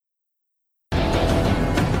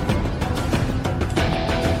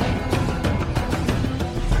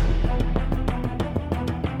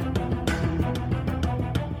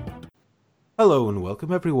Hello and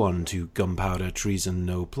welcome everyone to Gunpowder Treason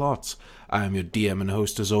No Plot. I am your DM and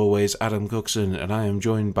host as always, Adam Cookson, and I am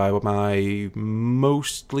joined by my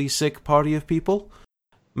mostly sick party of people.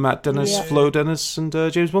 Matt Dennis, Flo Dennis, and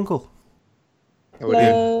James Bunkle.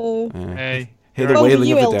 Hello. Hey. Hear the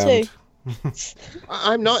wailing of the damned.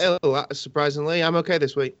 I'm not ill, surprisingly. I'm okay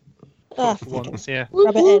this week. For once, yeah.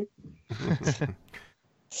 Rub it in.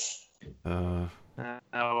 Oh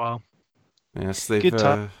well. Yes, they've... Good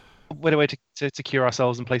time. What a way to cure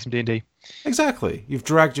ourselves and play some D&D. Exactly. You've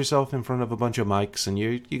dragged yourself in front of a bunch of mics and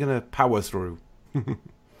you're going to power through.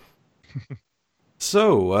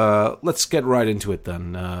 So, let's get right into it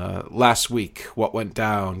then. Last week, what went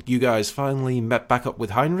down? You guys finally met back up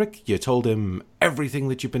with Heinrich. You told him everything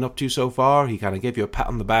that you've been up to so far. He kind of gave you a pat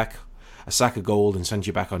on the back, a sack of gold, and sent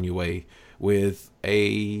you back on your way with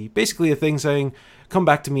basically a thing saying, come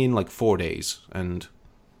back to me in like 4 days, and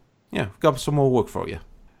yeah, got some more work for you.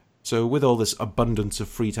 So with all this abundance of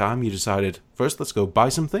free time, you decided, first let's go buy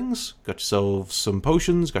some things, got yourselves some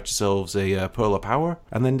potions, got yourselves a Pearl of Power,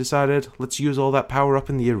 and then decided, let's use all that power up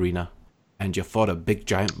in the arena. And you fought a big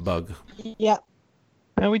giant bug. Yeah.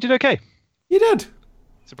 And we did okay. You did.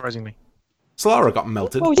 Surprisingly. Solara got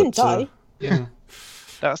melted. Well, we didn't die. Yeah.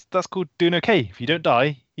 That's called doing okay. If you don't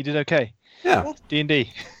die, you did okay. Yeah.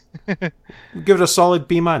 D&D. Give it a solid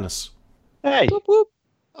B-. Hey. Whoop, whoop.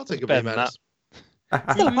 I'll take a Better B than minus.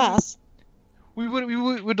 Still a pass. We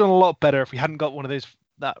would done a lot better if we hadn't got one of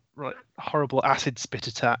that horrible acid spit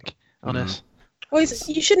attack on us. Well,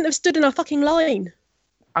 you shouldn't have stood in our fucking line.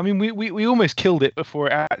 I mean, we almost killed it before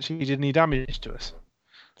it actually did any damage to us.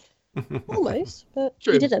 Almost, but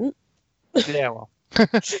True. you didn't. Yeah, well.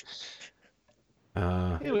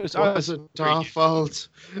 It was, It wasn't our fault.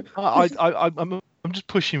 I'm just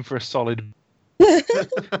pushing for a solid.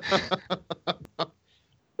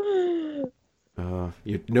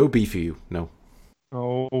 No B for you, no.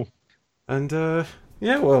 Oh. And,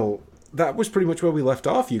 yeah, well, that was pretty much where we left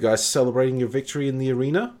off. You guys celebrating your victory in the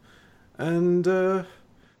arena. And,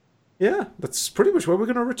 yeah, that's pretty much where we're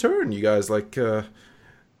going to return. You guys,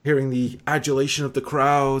 hearing the adulation of the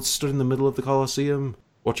crowd, stood in the middle of the Colosseum,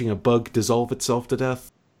 watching a bug dissolve itself to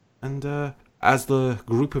death. And, as the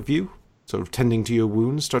group of you, sort of tending to your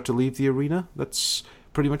wounds, start to leave the arena, that's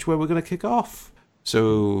pretty much where we're going to kick off.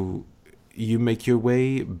 So... you make your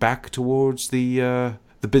way back towards the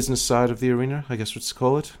business side of the arena, I guess what to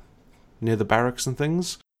call it, near the barracks and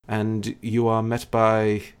things, and you are met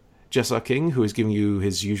by Jessar King, who is giving you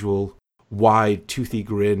his usual wide, toothy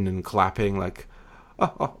grin and clapping like,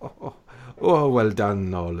 oh, well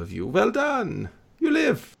done, all of you, well done, you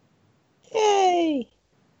live. Yay!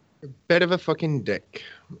 Bit of a fucking dick.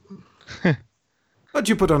 But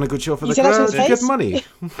you put on a good show for You the said that to crowd, his you get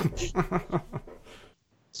face? money.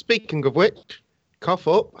 Speaking of which, cough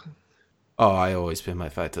up. Oh, I always pay my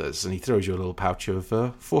fighters, and he throws you a little pouch of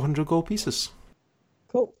 400 gold pieces.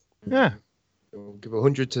 Cool. Yeah. We'll give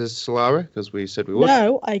 100 to Solara, because we said we would.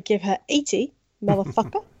 No, I give her 80,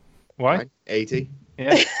 motherfucker. Why? Fine, 80.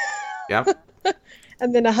 Yeah. Yeah.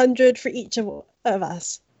 And then 100 for each of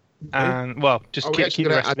us. And well, just Are we keep actually the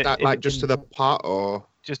going rest to of add it that just to the pot, or...?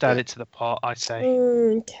 Just add it to the pot, I'd say.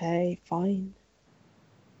 Okay, fine.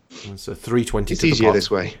 It's a 320 It's to the easier pot.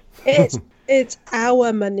 this way. It's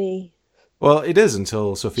our money. Well, it is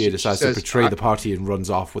until Sophia She decides says, to betray the party and runs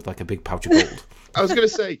off with like a big pouch of gold. I was going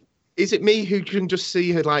to say, is it me who can just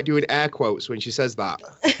see her doing air quotes when she says that?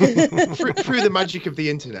 through the magic of the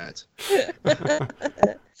internet.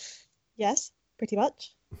 Yes, pretty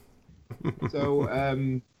much.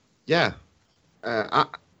 So, yeah. I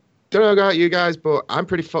don't know about you guys, but I'm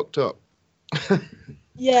pretty fucked up.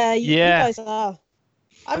 Yeah, you Yeah. guys are.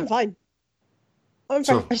 I'm fine. I'm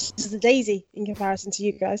So- fresh as a daisy in comparison to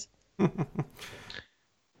you guys.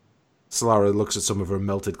 Solara looks at some of her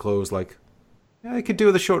melted clothes like, yeah, I could do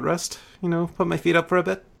with a short rest. Put my feet up for a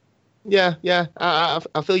bit. Yeah. I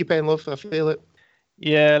feel your pain, love. I feel it.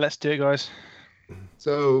 Yeah, let's do it, guys.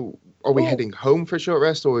 So, are we Cool. heading home for a short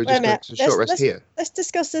rest, or are we Wait a just going minute. to short rest here? Let's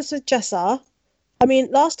discuss this with Jessar. I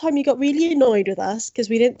mean, last time you got really annoyed with us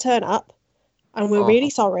because we didn't turn up, and we're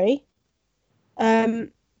really sorry.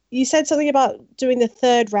 You said something about doing the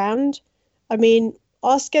third round. I mean,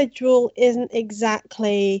 our schedule isn't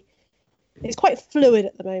exactly... It's quite fluid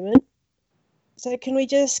at the moment. So can we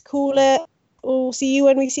just call it, we'll see you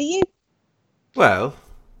when we see you? Well,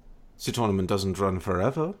 the tournament doesn't run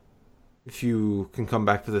forever. If you can come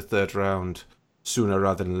back for the third round sooner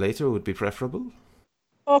rather than later, would be preferable.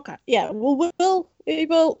 Okay, yeah,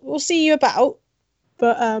 we'll see you about,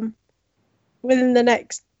 but within the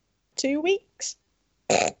next 2 weeks.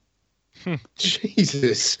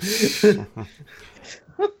 Jesus.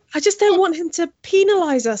 I just don't want him to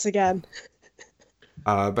penalise us again.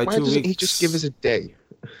 By Why 2 doesn't weeks. he just give us a day?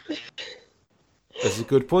 That's a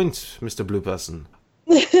good point, Mr. Blue Person.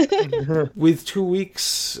 With 2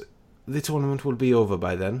 weeks, the tournament will be over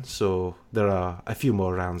by then, so there are a few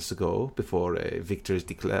more rounds to go before a victor is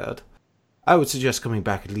declared. I would suggest coming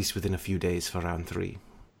back at least within a few days for round 3.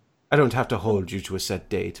 I don't have to hold you to a set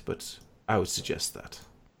date, but I would suggest that.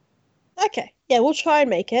 Okay, yeah, we'll try and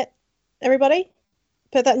make it. Everybody,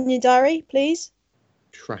 put that in your diary, please.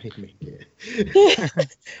 Try and make it.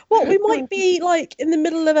 What, we might be, like, in the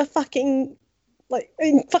middle of a fucking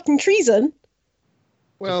treason? Good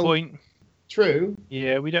Well, point. true.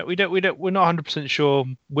 Yeah, we're not 100% sure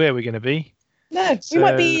where we're going to be. No, we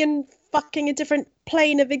might be in fucking a different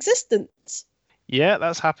plane of existence. Yeah,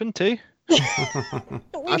 that's happened too. But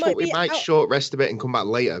I thought we might out- short rest a bit and come back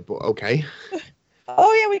later, but okay.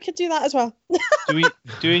 Oh yeah, we could do that as well. Do we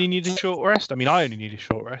only need a short rest? I mean, I only need a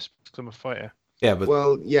short rest because I'm a fighter. Yeah, but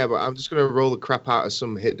Well, yeah, but I'm just going to roll the crap out of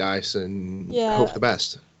some hit dice and Yeah. hope for the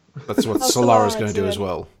best. that's what How's Solara's Solara going to do as doing?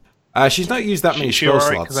 well. She's not used that many She spell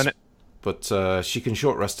alright, 'cause slots, but she can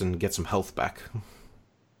short rest and get some health back.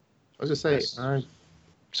 I was going to say, Yes.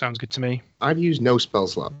 Sounds good to me. I've used no spell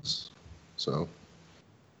slots, so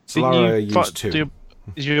Didn't Solara you used 2.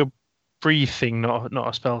 Is your breathe thing not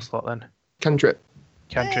a spell slot then? cantrip.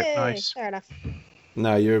 Cantrip, Hey, nice. Fair enough.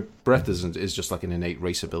 No, your breath is just like an innate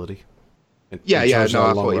race ability. It Yeah, charges no, on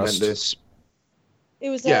I a long thought you meant rest. this. It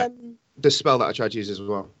was Yeah. The spell that I tried to use as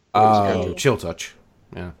well. Yeah. Chill touch.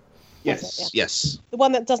 Yeah. Yes, yes. the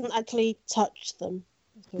one that doesn't actually touch them.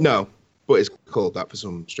 No, but it's called that for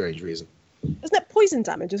some strange reason. Isn't it poison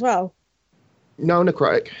damage as well? No,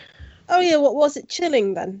 necrotic. Oh yeah, what was it?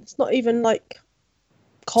 Chilling then? It's not even like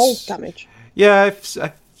cold damage. Yeah,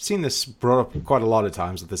 I've seen this brought up quite a lot of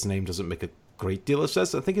times that this name doesn't make a great deal of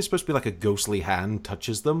sense. I think it's supposed to be like a ghostly hand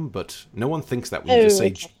touches them, but no one thinks that when you just say Oh,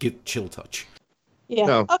 okay. get chill touch. Yeah.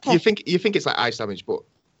 No, Okay. you think it's like ice damage, but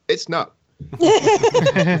it's not.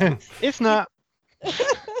 It's not.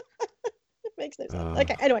 It makes no sense.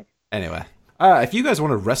 Okay. Anyway. Anyway, if you guys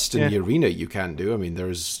want to rest in Yeah. the arena, you can do. I mean,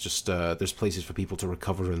 there's just there's places for people to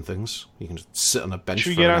recover and things. You can just sit on a bench Should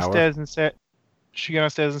we for go an hour. downstairs and say? Should we go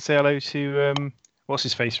downstairs and say hello to what's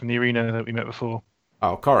his face from the arena that we met before?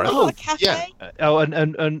 Oh, Corin. Oh, a cafe. yeah.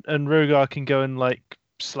 And Rogar can go and like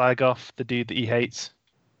slag off the dude that he hates.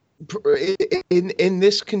 In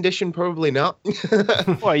this condition, probably not.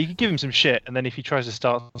 Well, you can give him some shit, and then if he tries to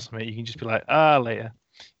start something, you can just be like, later.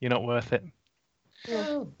 You're not worth it.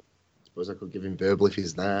 Yeah. Suppose I could give him verbal if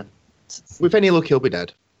he's there. With any luck, he'll be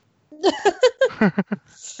dead.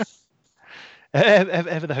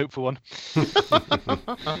 Ever the hopeful one.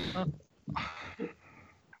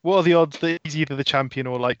 What are the odds that he's either the champion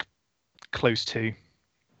or like close to?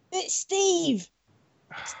 It's Steve.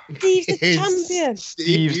 Steve's the It's champion.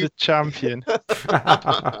 Steve's the champion.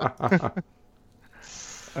 Oh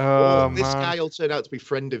Well, this man. guy will turn out to be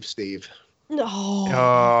friend of Steve. No.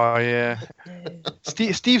 Oh yeah.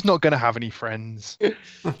 Steve's not going to have any friends.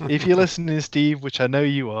 If you're listening, Steve, which I know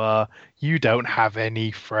you are, you don't have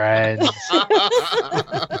any friends.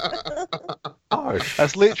 Harsh.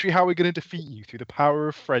 That's literally how we're going to defeat you, through the power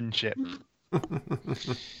of friendship.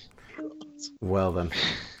 Well then,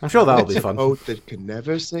 I'm sure that'll be It's fun. an oath that can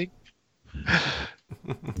never sing.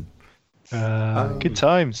 Good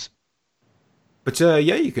times. But yeah,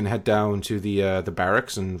 you can head down to the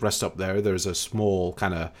barracks and rest up there. There's a small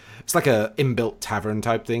kind of, it's like a inbuilt tavern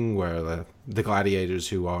type thing where the gladiators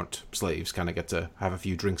who aren't slaves kind of get to have a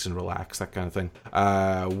few drinks and relax, that kind of thing.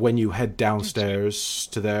 When you head downstairs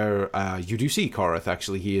to there, you do see Korath.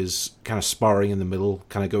 Actually, he is kind of sparring in the middle,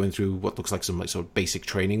 kind of going through what looks like some like sort of basic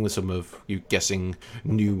training with some of you guessing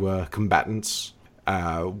new combatants.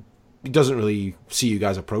 He doesn't really see you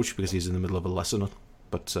guys approach because he's in the middle of a lesson.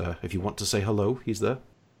 But if you want to say hello, he's there.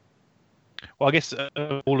 Well, I guess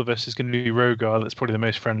all of us is going to be Rogar. That's probably the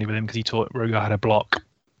most friendly with him because he taught Rogar how to block.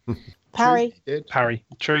 Parry. He did. Parry.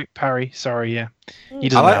 True. Parry. Sorry, yeah. He I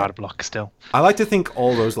doesn't like- know how to block still. I like to think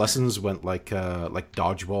all those lessons went like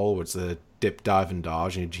dodgeball, where it's the dip, dive, and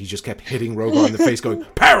dodge, and he just kept hitting Rogar in the face, going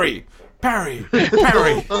parry, parry,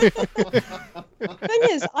 parry. Thing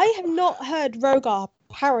is, I have not heard Rogar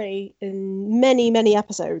parry in many, many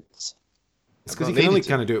episodes. It's because I've he can not only needed to.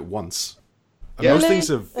 kind of do it once. And Yeah. most Really? things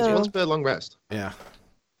have, It's Oh. once per long rest. yeah.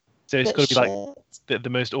 So it's But got to be like shit. the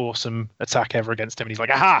most awesome attack ever against him. And he's like,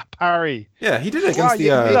 aha, parry. Yeah, he did it Wow, against you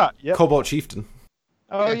can do the that. Yep. Cobalt Chieftain.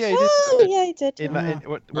 Oh, Yes. yeah, he Oh, did. yeah, he did. In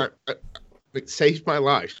that, It saved my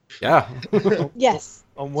life. Yeah. Yes.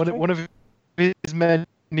 on one of his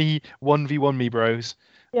many 1v1 me bros,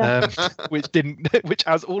 Yeah. Which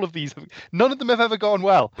has all of these. None of them have ever gone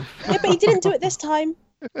well. Yeah, but he didn't do it this time.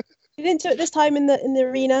 He didn't do it this time in the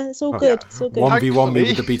arena. It's all good. It's all good. 1v1 me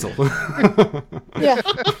with the beetle. Yeah.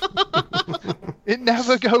 It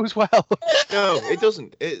never goes well. No, it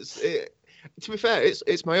doesn't. To be fair,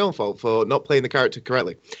 it's my own fault for not playing the character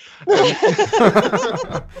correctly.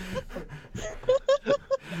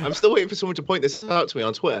 I'm still waiting for someone to point this out to me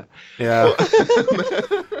on Twitter. Yeah.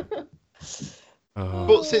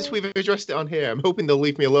 But since we've addressed it on here, I'm hoping they'll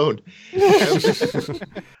leave me alone.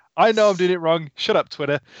 I know I'm doing it wrong. Shut up,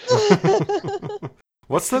 Twitter.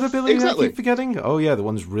 What's that ability Exactly. I keep forgetting? Oh yeah, the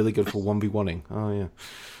one's really good for 1v1ing. Oh yeah.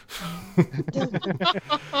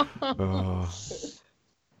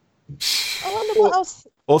 I wonder what else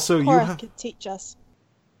Also, you Korath have could teach us.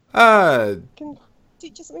 probably Can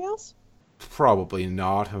teach us something else?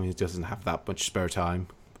 not. I mean, he doesn't have that much spare time.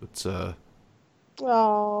 But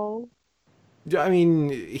Oh. I mean,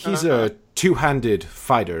 he's a two-handed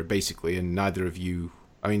fighter basically, and neither of you.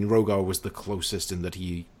 I mean, Rogar was the closest in that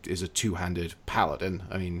he is a two-handed paladin.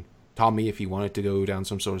 I mean, Tommy, if he wanted to go down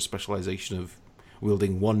some sort of specialization of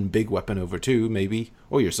wielding one big weapon over two, maybe,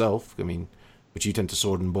 or yourself. I mean, but you tend to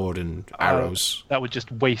sword and board and arrows. That would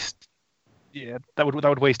just waste. Yeah, that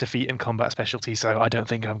would waste a feat in combat specialty. So I don't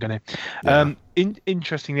think I'm going to. Yeah.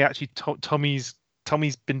 Interestingly, actually, Tommy's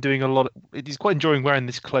been doing a lot. He's quite enjoying wearing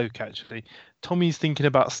this cloak. Actually, Tommy's thinking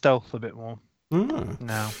about stealth a bit more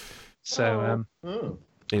now. So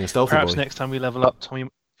Being a stealthy perhaps boy. next time we level up, Tommy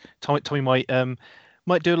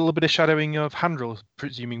might do a little bit of shadowing of Handrel,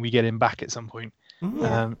 presuming we get him back at some point.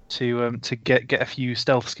 To get a few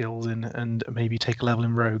stealth skills in and maybe take a level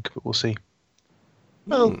in Rogue, but we'll see.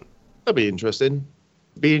 Well, that'd be interesting.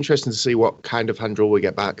 Be interesting to see what kind of Handrel we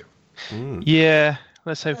get back. Yeah,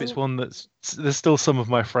 let's hope it's one there's still some of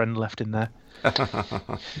my friend left in there.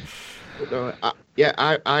 No,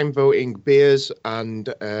 I'm voting beers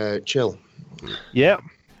and chill. Yeah.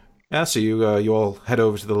 Yeah, so you all head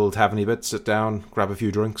over to the little taverny bit, sit down, grab a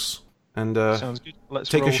few drinks, and Sounds good. Let's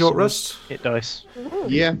take a roll short some rest. Hit dice.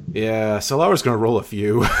 Yeah. Yeah, Solara's going to roll a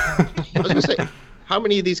few. I was going to say, how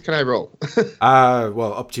many of these can I roll?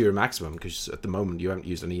 Well, up to your maximum, because at the moment you haven't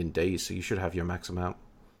used any in days, so you should have your maximum out.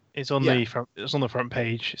 It's on Yeah. the front. It's on the front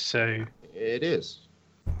page. So It is.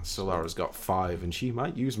 Solara's got 5, and she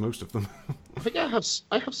might use most of them. I think I have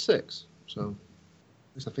 6. So,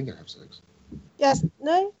 at least I think I have 6. Yes.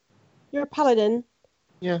 No. You're a paladin.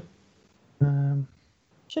 Yeah.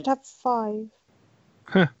 Should have 5.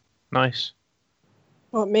 nice.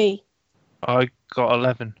 Not me. I got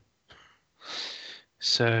 11.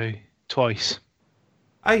 So twice.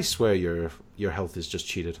 I swear your health is just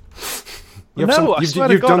cheated. No, I swear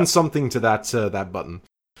to you've God, done something to that button.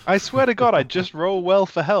 I swear to God, I just roll well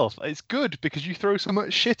for health. It's good because you throw so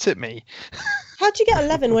much shit at me. How'd you get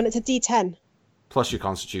 11 when it's a D10? Plus your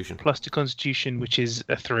constitution. Plus the Constitution, which is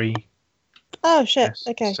a 3. Oh shit. Yes,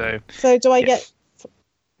 Okay. So do I yeah. get?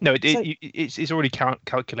 no, So- it's already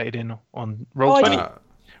calculated in on roll I 20. didn't-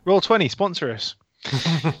 Roll 20. Sponsor us.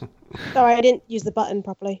 Sorry, I didn't use the button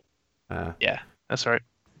properly. Yeah, that's right.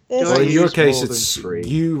 This- Well, in I your used case, more than it's 3.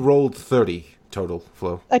 you rolled 30 total,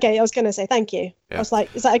 Flo. Okay, I was gonna say thank you. Yeah. I was like,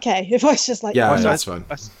 is that okay? If I was just like, Yeah, Well, that's fine.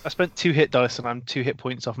 I spent 2 hit dice and I'm 2 hit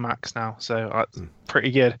points off max now, so that's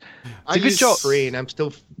pretty good. I It's a good used job. 3 and I'm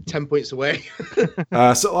still 10 points away.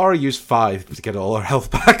 Solara used 5 to get all her health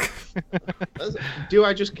back. Do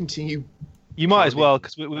I just continue? You might as Tony. well,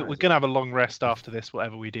 because we're going to have a long rest after this,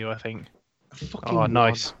 whatever we do, I think. Fucking Oh,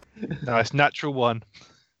 nice. Nice. Natural 1.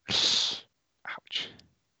 Ouch.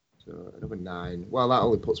 So, number 9. Well, that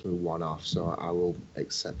only puts me 1 off, so I will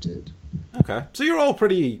accept it. Okay. So you're all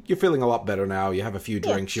you're feeling a lot better now. You have a few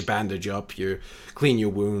drinks, you bandage up, you clean your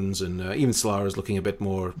wounds, and even Solara's looking a bit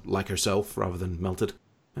more like herself rather than melted.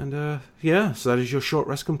 And yeah, so that is your short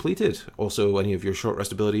rest completed. Also, any of your short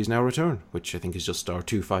rest abilities now return, which I think is just our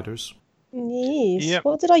 2 fighters. Yes. Yep.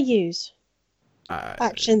 What did I use?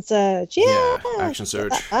 Action surge. Yeah. Action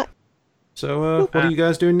surge. Get that back. So what are you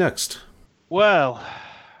guys doing next? Well,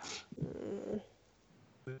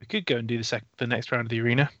 we could go and do the next round of the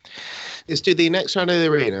arena. Let's do the next round of the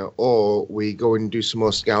arena, or we go and do some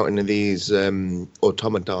more scouting of these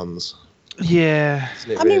automatons. Yeah.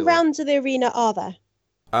 Isn't it, How many really? rounds of the arena are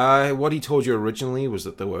there? What he told you originally was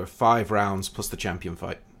that there were 5 rounds plus the champion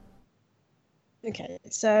fight. Okay,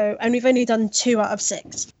 so and we've only done 2 out of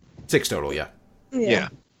 6. 6 total, yeah. Yeah.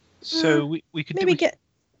 So we could Maybe do get.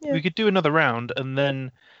 Yeah. we could do another round and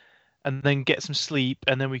then get some sleep,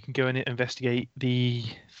 and then we can go and investigate the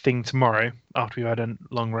thing tomorrow after we've had a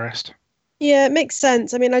long rest. Yeah, it makes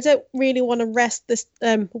sense. I mean, I don't really want to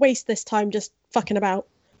waste this time just fucking about.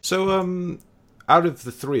 So, out of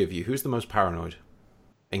the three of you, who's the most paranoid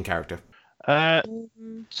in character?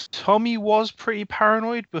 Tommy was pretty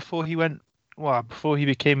paranoid before he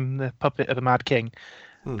became the puppet of the Mad King.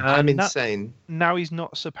 I'm insane. Now he's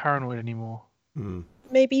not so paranoid anymore.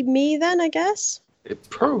 Maybe me then, I guess. It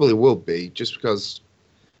probably will be, just because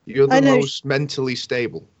you're the most mentally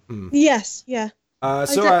stable. Yes, yeah. I'll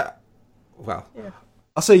say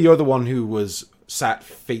you're the one who was sat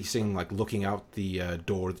facing, like, looking out the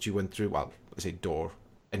door that you went through. Well, I say door,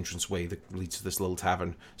 entranceway that leads to this little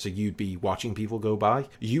tavern. So you'd be watching people go by.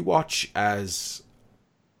 You watch as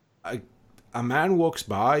a man walks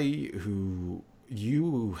by who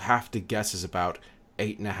you have to guess is about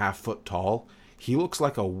 8.5 foot tall. He looks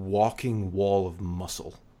like a walking wall of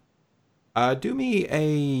muscle. Do me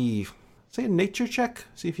a nature check.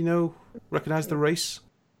 See if you recognize the race.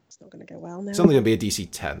 It's not going to go well now. It's only going to be a DC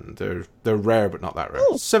 10. They're rare, but not that rare.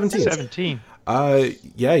 Oh, 17. 17.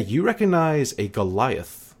 Yeah, you recognize a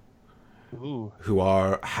Goliath. Ooh. Who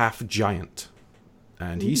are half giant.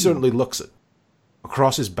 And he certainly looks it.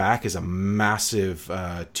 Across his back is a massive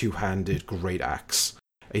two-handed great axe.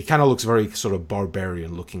 He kind of looks very sort of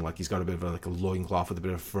barbarian looking, like he's got a bit of a loincloth with a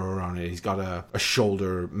bit of fur on it. He's got a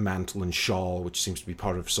shoulder mantle and shawl, which seems to be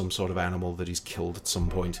part of some sort of animal that he's killed at some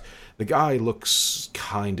point. The guy looks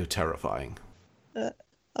kind of terrifying.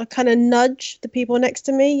 I'll kind of nudge the people next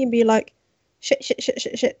to me and be like,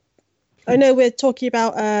 shit. I know we're talking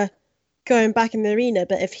about going back in the arena,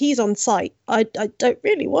 but if he's on site, I don't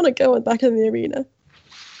really want to go back in the arena.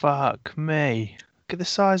 Fuck me. Look at the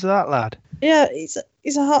size of that lad. Yeah, he's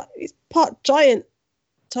part giant,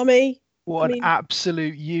 Tommy. What an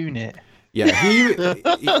absolute unit. Yeah,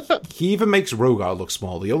 he even makes Rogar look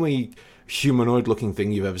small. The only humanoid-looking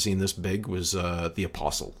thing you've ever seen this big was the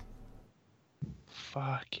Apostle.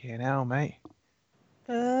 Fucking hell, mate.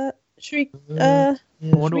 Should we? I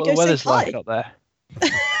wonder what the weather's like up there.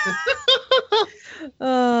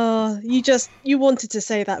 Oh, you wanted to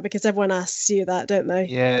say that because everyone asks you that, don't they?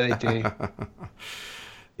 Yeah, they do.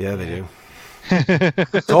 Yeah, they do.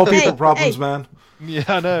 It's all people problems, man. Yeah,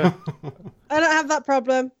 I know. I don't have that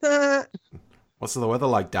problem. What's the weather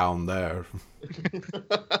like down there?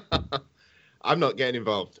 I'm not getting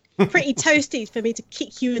involved. Pretty toasty for me to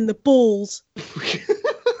kick you in the balls.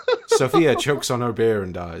 Sophia chokes on her beer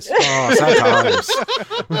and dies. Oh, sad times.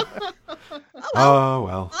 Oh,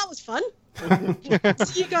 well. That was fun.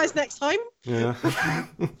 See you guys next time. Yeah.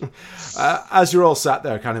 As you're all sat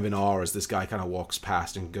there kind of in awe as this guy kind of walks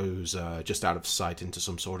past and goes just out of sight into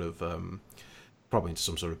some sort of probably into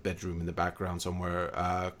some sort of bedroom in the background somewhere.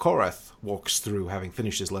 Korath walks through, having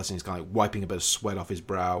finished his lesson. He's kind of like wiping a bit of sweat off his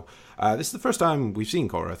brow. This is the first time we've seen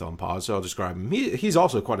Korath on pause, so I'll describe him. He's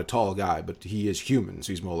also quite a tall guy, but he is human,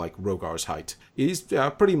 so he's more like Rogar's height. He's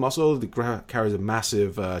pretty muscled. He carries a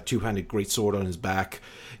massive two-handed greatsword on his back.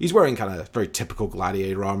 He's wearing kind of very typical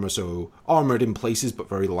gladiator armor, so armored in places, but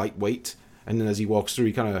very lightweight. And then as he walks through,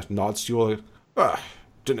 he kind of nods to you all, like,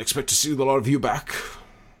 didn't expect to see a lot of you back.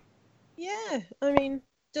 Yeah, I mean,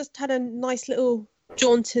 just had a nice little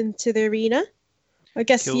jaunt into the arena. I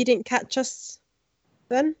guess you didn't catch us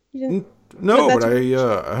then? You didn't? No, but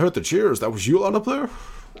I heard the cheers. That was you lot up there?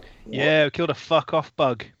 Yeah, we killed a fuck-off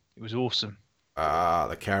bug. It was awesome. Ah,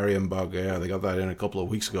 the carrion bug. Yeah, they got that in a couple of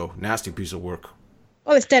weeks ago. Nasty piece of work.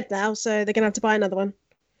 Well, it's dead now, so they're going to have to buy another one.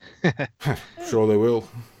 Sure they will.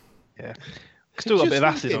 Yeah. Still got a bit of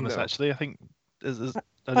acid on us, actually. I think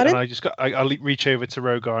and I reach over to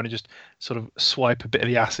Rogar and I just sort of swipe a bit of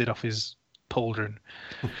the acid off his pauldron.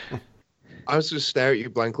 I was just stare at you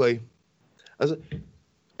blankly.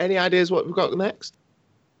 Any ideas what we've got next?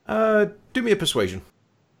 Do me a persuasion.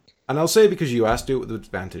 And I'll say because you asked, do it with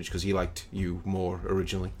advantage because he liked you more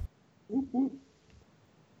originally.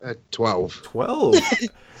 12. 12?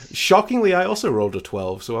 Shockingly, I also rolled a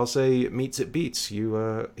 12, so I'll say meets it beats.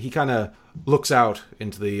 He kind of looks out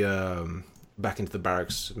into the back into the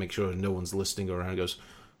barracks, make sure no one's listening around, and goes,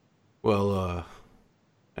 well,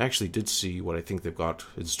 I actually did see what I think they've got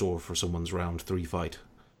in store for someone's round 3 fight.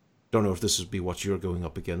 Don't know if this would be what you're going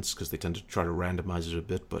up against, because they tend to try to randomize it a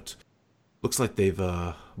bit, but looks like they've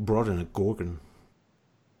brought in a Gorgon.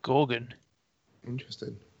 Gorgon?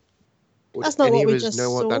 Interesting. That's not what we just know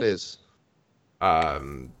saw. What that is?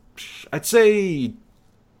 I'd say...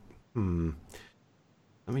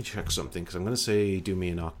 Let me check something, because I'm going to say do me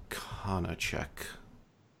an Arcana check.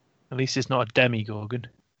 At least it's not a Demigorgon.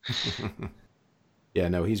 Yeah,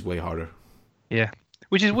 no, he's way harder. Yeah.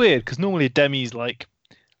 Which is weird, because normally a Demi's like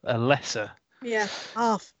a lesser. Yeah,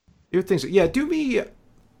 half. You would think so. Yeah, do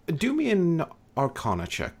me an Arcana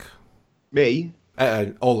check. Me?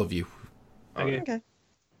 All of you. Okay.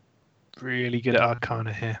 Really good at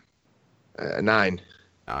Arcana here. 9.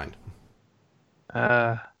 9.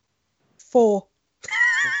 Uh, 4.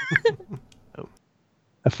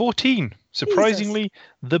 a 14. Surprisingly,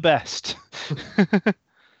 the best.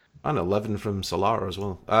 And 11 from Solara as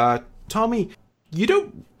well. Tommy,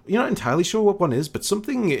 you're not entirely sure what one is, but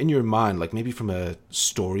something in your mind, like maybe from a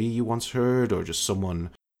story you once heard, or just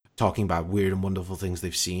someone talking about weird and wonderful things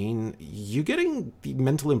they've seen, you getting the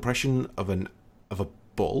mental impression of a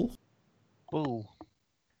bull? Bull.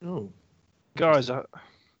 Oh. Guys, I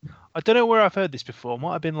don't know where I've heard this before. It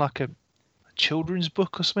might have been like a children's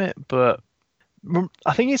book or something, but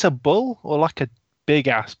I think it's a bull or like a big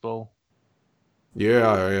ass bull.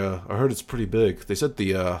 Yeah, I heard it's pretty big. They said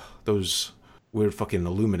those weird fucking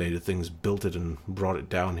illuminated things built it and brought it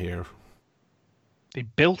down here. They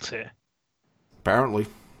built it? Apparently.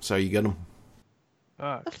 That's how you get them.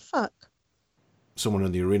 Fuck. The fuck? Someone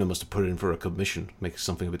in the arena must have put it in for a commission. Make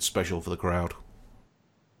something a bit special for the crowd.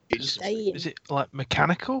 Is it like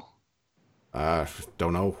mechanical?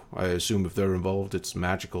 Don't know. I assume if they're involved, it's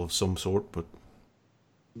magical of some sort, but...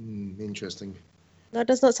 Interesting. That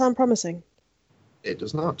does not sound promising. It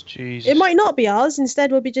does not. Jesus. It might not be ours.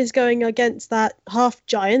 Instead, we'll be just going against that half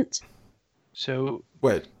giant. So...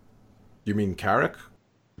 Wait, you mean Carrick?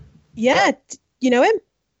 Yeah, you know him?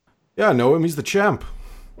 Yeah, I know him. He's the champ.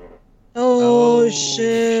 Oh,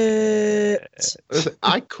 shit.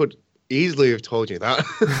 I could easily have told you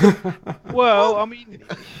that. Well, I mean...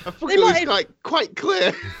 I thought it was quite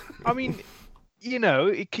clear. I mean,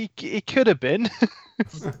 it could have been.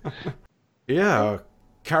 Yeah,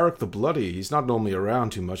 Carrick the Bloody. He's not normally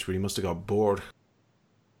around too much, but he must have got bored.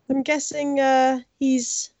 I'm guessing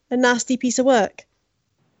he's a nasty piece of work.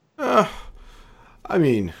 I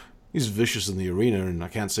mean, he's vicious in the arena, and I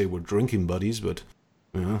can't say we're drinking buddies, but,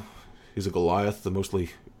 he's a Goliath. They're mostly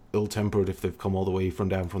ill-tempered if they've come all the way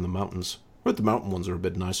down from the mountains. I heard the mountain ones are a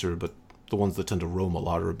bit nicer, but the ones that tend to roam a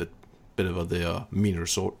lot are a bit of the meaner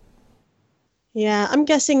sort. Yeah, I'm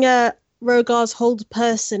guessing Rogar's hold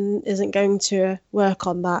person isn't going to work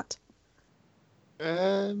on that.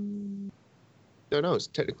 Don't know. It's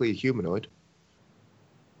technically a humanoid.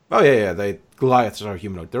 Oh, yeah, Goliaths are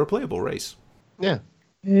humanoid. They're a playable race. Yeah.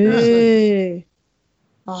 Ooh.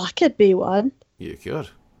 Oh, I could be one. You could.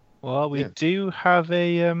 Well, we do have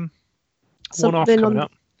a one-off Something coming on-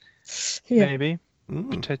 up. Yeah. Maybe.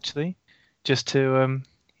 Potentially. Just to,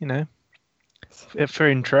 for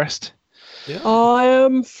interest. Yeah. I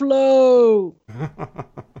am Flo,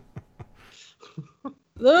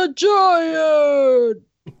 the giant.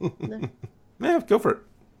 Yeah, go for it.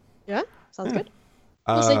 Yeah, sounds Yeah. good.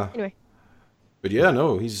 We'll see. Anyway. But yeah,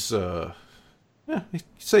 no, he's, you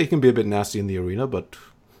say he can be a bit nasty in the arena, but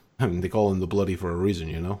I mean, they call him the Bloody for a reason,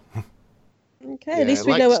 you know? Okay, at least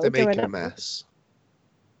we know what we're to make going a up. mess.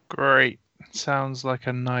 Great. Sounds like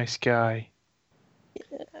a nice guy.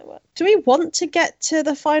 Do we want to get to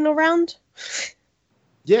the final round?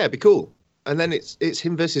 Yeah, it'd be cool. And then it's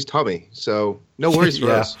him versus Tommy, so no worries for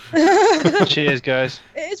Yeah. us. It Cheers, guys.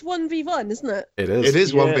 is 1v1, isn't it? It is. It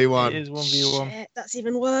is Yeah, 1v1. It is 1v1. Shit, that's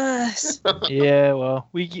even worse. Yeah, well,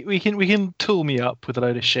 we can tool me up with a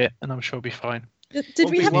load of shit, and I'm sure it'll be fine. Did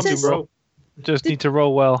we have 1v1, to? bro. Just need to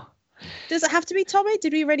roll well. Does it have to be Tommy?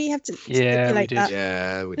 Did we already have to Yeah, we stipulate did. that?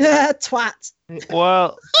 Yeah, we did. Twat.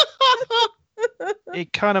 Well,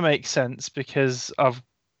 it kind of makes sense because I've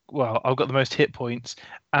got the most hit points,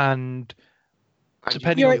 and And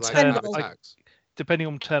depending You're on turn, expendable. depending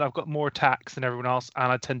on turn, I've got more attacks than everyone else,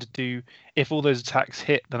 and I tend to do, if all those attacks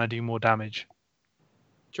hit, then I do more damage.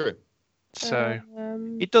 True. So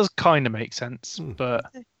it does kind of make sense, but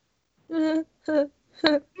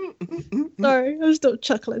Sorry, I'm still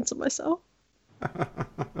chuckling to myself.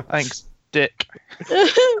 thanks, Dick. Bye,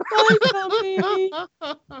 Tommy.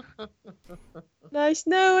 Nice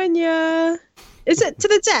knowing ya. Is it to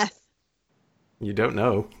the death? You don't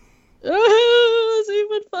know. Oh, that's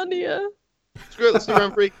even funnier. Screw it, let's do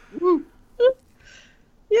round 3. Woo.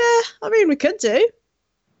 Yeah, I mean, we could do.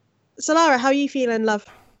 So, Lara, how are you feeling, love?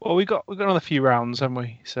 Well, we got another few rounds, haven't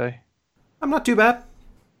we? So I'm not too bad.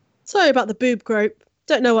 Sorry about the boob grope.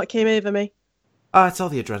 Don't know what came over me. It's all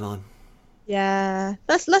the adrenaline. Yeah,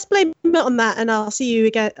 let's blame it on that, and I'll see you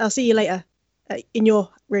again. I'll see you later in your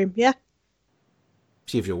room. Yeah.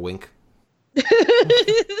 See if you'll wink.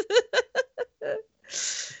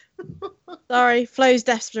 Sorry, Flo's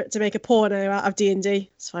desperate to make a porno out of D&D.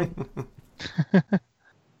 It's fine.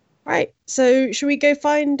 Right, so should we go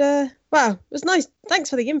find... Wow, it was nice. Thanks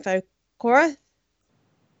for the info, Cora.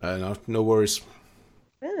 No worries.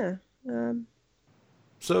 Yeah.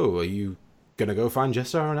 So, are you gonna go find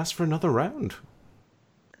Jessar and ask for another round?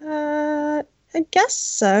 I guess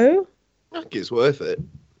so. I think it's worth it.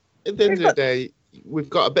 At the end of the day, we've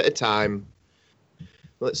got a bit of time.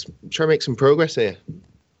 Let's try and make some progress here.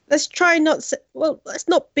 Let's try not. Let's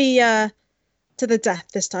not be to the death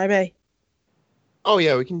this time, eh? Oh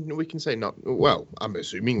yeah, we can say not. Well, I'm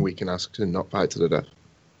assuming we can ask to not fight to the death.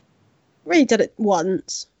 We already did it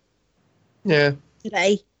once Yeah.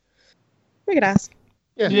 today. We could ask.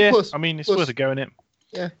 Yeah, Plus, I mean, it's plus- worth a go, innit?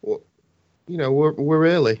 Yeah. Well, we're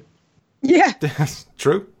early. Yeah.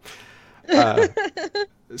 True.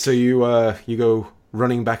 So you go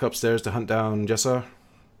running back upstairs to hunt down Jessar?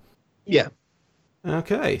 Yeah.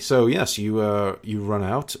 Okay, so yes, you run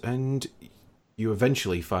out and you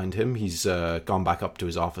eventually find him. He's gone back up to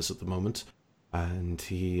his office at the moment, and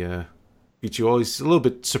he greets you all. He's a little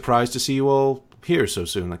bit surprised to see you all here so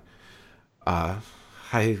soon. Like,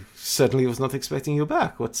 I certainly was not expecting you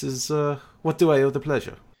back. What do I owe the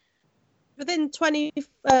pleasure? Within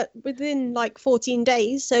like 14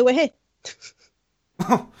 days, so we're here.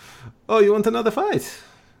 Oh, you want another fight?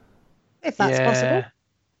 If that's possible.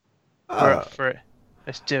 We're up for it.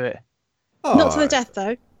 Let's do it. Not to the death,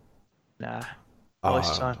 though. Nah. All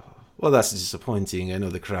this time. Well, that's disappointing. I know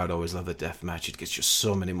the crowd always love the death match. It gets you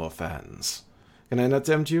so many more fans. Can I not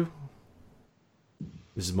tempt you?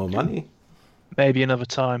 This is more money. Maybe another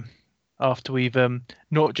time. After we've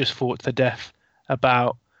not just fought to the death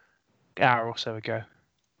about an hour or so ago.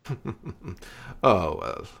 Oh,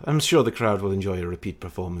 well, I'm sure the crowd will enjoy a repeat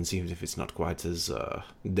performance, even if it's not quite as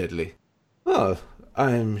deadly. Well,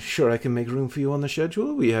 I'm sure I can make room for you on the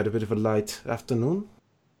schedule. We had a bit of a light afternoon.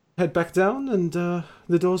 Head back down, and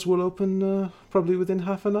the doors will open probably within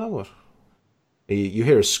half an hour. You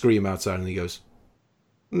hear a scream outside, and he goes,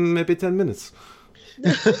 maybe 10 minutes.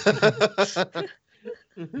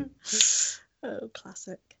 Oh,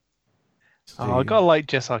 classic. Oh, I gotta like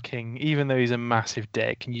Jessar King, even though he's a massive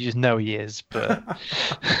dick, and you just know he is. But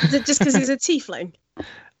Is it just because he's a tiefling?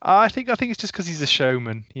 I think it's just because he's a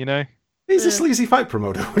showman, you know. He's a sleazy fight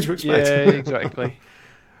promoter. What do you expect? Yeah, exactly.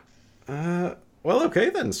 Well, okay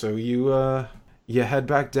then. So you head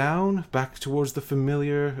back down, back towards the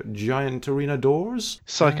familiar giant arena doors.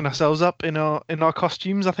 Psyching ourselves up in our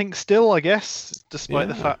costumes, I think. Still, I guess, despite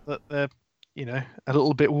the Yeah. fact that they're, a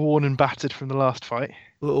little bit worn and battered from the last fight.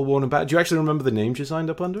 A little worn and bad. Do you actually remember the names you signed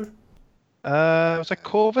up under? Was it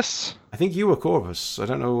Corvus? I think you were Corvus. I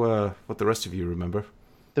don't know what the rest of you remember.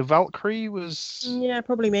 The Valkyrie was. Yeah,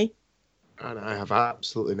 probably me. And I have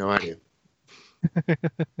absolutely no idea.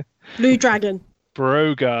 Blue Dragon.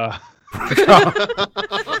 Brogar.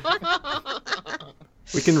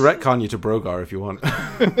 We can retcon you to Brogar if you want.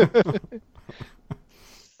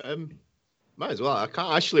 Might as well. I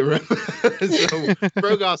can't actually remember. So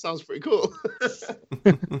Brogar sounds pretty cool.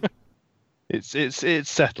 It's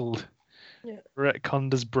settled. Yeah.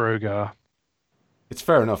 Retconned as Brogar. It's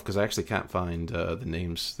fair enough, because I actually can't find the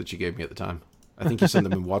names that you gave me at the time. I think you sent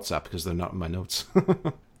them in WhatsApp because they're not in my notes.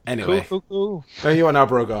 Anyway, Cool. there you are now,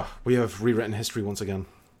 Brogar. We have rewritten history once again.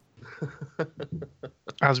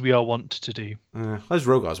 As we are wont to do. As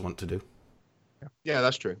Rogar's want to do. Yeah,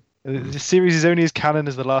 that's true. The series is only as canon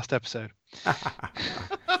as the last episode.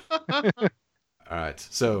 Alright,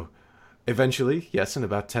 so eventually, yes, in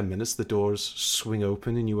about 10 minutes, the doors swing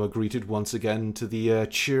open and you are greeted once again to the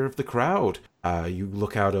cheer of the crowd. You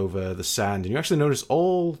look out over the sand and you actually notice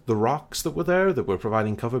all the rocks that were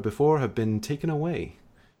providing cover before have been taken away.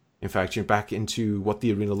 In fact, you're back into what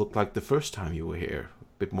the arena looked like the first time you were here.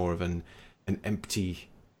 A bit more of an empty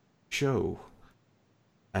show.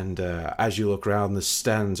 And as you look around, the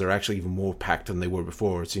stands are actually even more packed than they were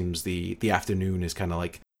before. It seems the afternoon is kind of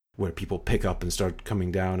like where people pick up and start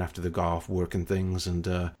coming down after they go off work and things.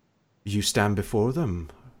 And you stand before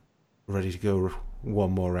them, ready to go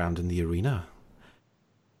one more round in the arena.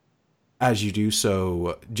 As you do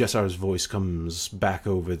so, Jessar's voice comes back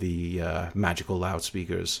over the magical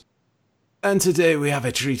loudspeakers. And today we have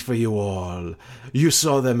a treat for you all. You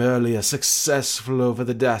saw them earlier successful over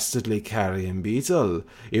the dastardly carrion beetle,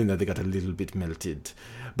 even though they got a little bit melted.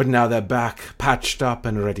 But now they're back, patched up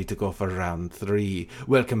and ready to go for round 3.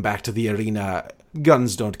 Welcome back to the arena.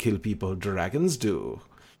 Guns don't kill people, dragons do.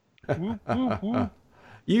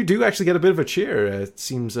 You do actually get a bit of a cheer. It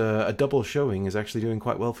seems a double showing is actually doing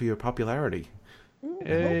quite well for your popularity.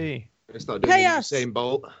 Hey. It's not doing the same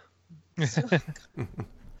bolt.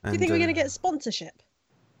 Do you think we're going to get sponsorship?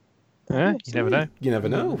 Yeah, you never know. You never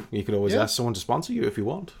know. You could always ask someone to sponsor you if you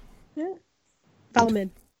want. Yeah. Valmin.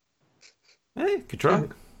 Hey, good try.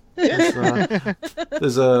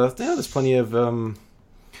 There's plenty of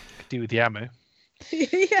Do with the ammo.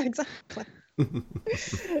 Yeah, exactly.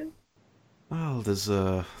 Well,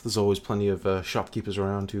 there's always plenty of shopkeepers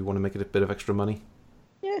around who want to make it a bit of extra money.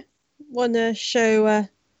 Yeah. Want to show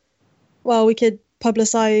Well, we could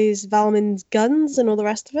publicize Valmin's guns and all the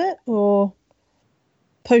rest of it, or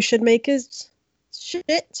potion makers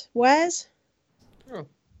shit, wares. Oh.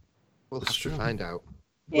 We'll That's have true. to find out.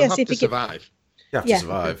 Yeah, We'll see have if to we can- survive. You have Yeah. to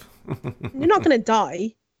survive. You're not going to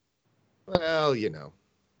die. Well, you know,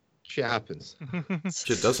 shit happens.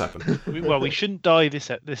 Shit does happen. We shouldn't die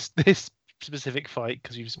this specific fight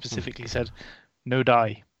because you've specifically said no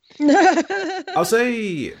die. I'll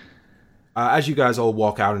say, as you guys all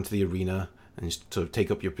walk out into the arena and sort of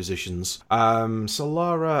take up your positions,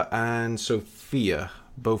 Solara and Sophia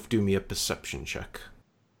both do me a perception check.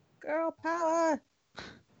 Girl power.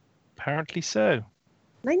 Apparently so.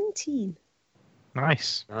 19.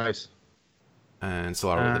 Nice. Nice. And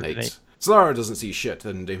Solara with an An 8. eight. Solara doesn't see shit,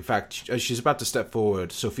 and in fact, as she's about to step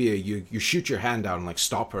forward, Sophia, you shoot your hand out and like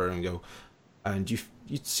stop her and go, and you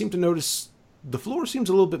seem to notice the floor seems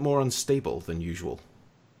a little bit more unstable than usual.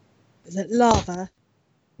 Is it lava?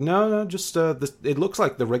 No, just it looks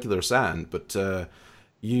like the regular sand, but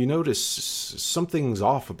you notice something's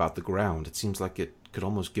off about the ground. It seems like it could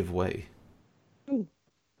almost give way.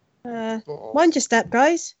 Mind your step,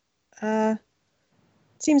 guys.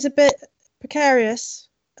 Seems a bit precarious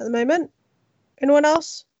at the moment. Anyone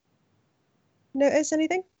else notice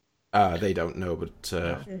anything? They don't know, but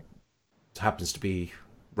it happens to be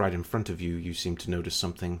right in front of you. You seem to notice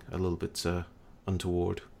something a little bit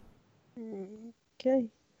untoward. Okay.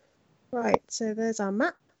 Right, so there's our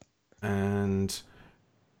map. And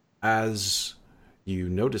as you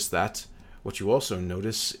notice that, what you also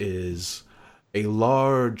notice is a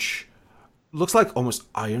large, looks like almost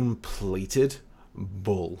iron-plated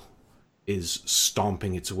bull is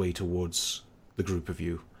stomping its way towards the group of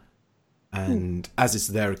you. And as it's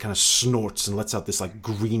there, it kind of snorts and lets out this like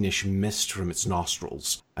greenish mist from its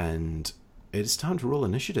nostrils. And it is time to roll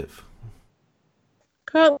initiative.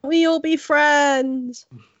 Can't we all be friends?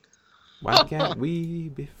 Why can't we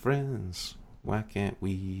be friends? Why can't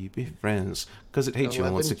we be friends? Because it hates you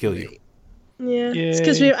and wants to kill you. Yeah. It's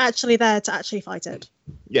because Yay. we were actually there to actually fight it.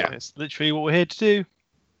 Yeah. That's literally what we're here to do.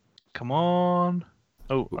 Come on.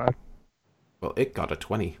 Oh, Well, it got a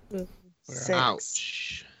 20. 6.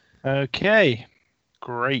 Ouch. okay.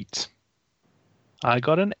 Great. I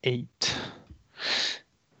got an 8.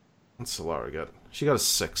 What's Solara got? She got a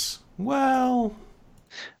 6. Well,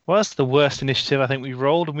 That's the worst initiative I think we've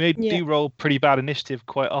rolled, and we Yeah. do roll pretty bad initiative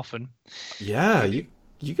quite often. yeah,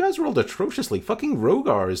 you guys rolled atrociously. Fucking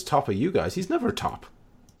Rogar is top of you guys. He's never top.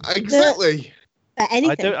 Exactly.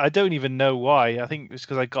 Anything. I don't even know why. I think it's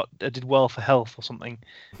because I did well for health or something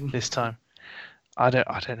this time. I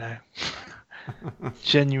don't know.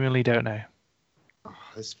 Genuinely don't know. Oh,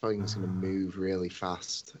 this thing's going to move really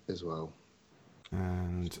fast as well.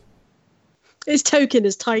 And His token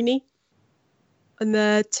is tiny. And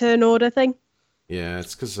the turn order thing. yeah,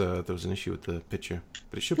 it's because there was an issue with the picture.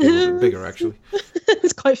 But it should be a little bit bigger, actually.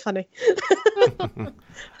 It's quite funny.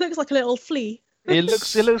 Looks like a little flea. It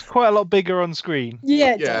looks quite a lot bigger on screen.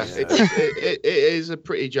 Yeah, it Yeah, does. it is a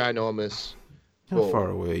pretty ginormous. How bull. far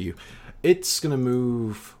away are you? It's going to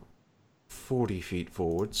move 40 feet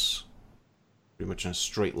forwards. Pretty much in a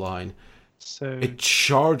straight line. So It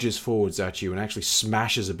charges forwards at you and actually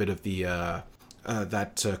smashes a bit of the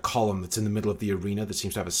that column that's in the middle of the arena that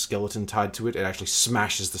seems to have a skeleton tied to it. It actually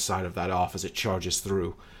smashes the side of that off as it charges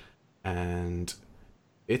through. And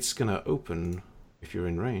it's going to open, if you're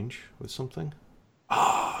in range, with something.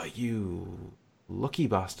 Ah, you lucky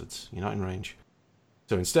bastards. You're not in range.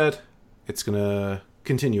 So instead, it's going to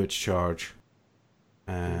continue its charge.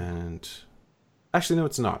 And actually, no,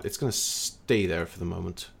 it's not. It's going to stay there for the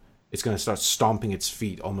moment. It's going to start stomping its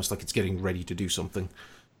feet, almost like it's getting ready to do something.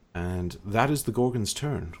 And that is the Gorgon's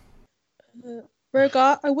turn.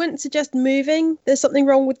 Rogar, I wouldn't suggest moving. There's something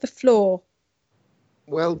wrong with the floor.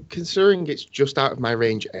 Well, considering it's just out of my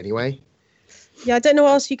range anyway. Yeah, I don't know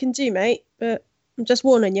what else you can do, mate, but I'm just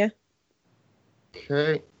warning you.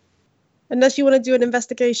 Okay. Unless you want to do an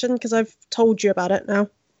investigation, because I've told you about it now.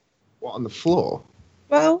 What, on the floor?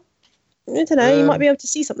 Well, I don't know, you might be able to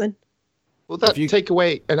see something. Will that If you- take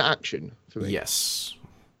away an action for me? Yes.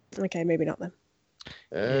 Okay, maybe not then.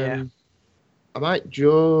 Yeah. I might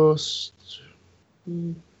just. I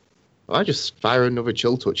might just fire another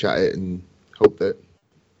chill touch at it and hope that,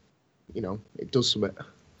 it does something.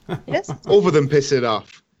 Yes? Other than piss it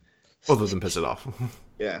off. Other than piss it off.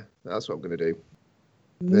 Yeah, that's what I'm going to do.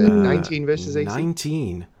 19 versus 18.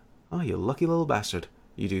 19. Oh, you lucky little bastard.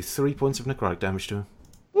 You do 3 points of necrotic damage to him.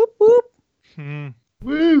 Whoop, whoop. Hmm.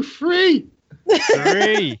 Woo, 3!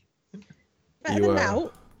 3. Better You, than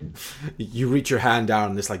out. You reach your hand down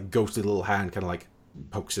and this like ghostly little hand kind of like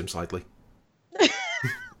pokes him slightly.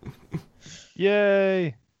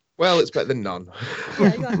 Yay. Well, it's better than none.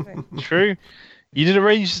 Yeah, exactly. True. You did a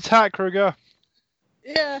ranged attack, Kruger.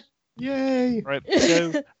 Yeah. Yay! Right.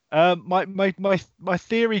 So, my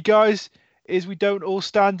theory, guys, is we don't all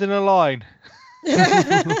stand in a line.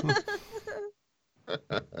 Yeah,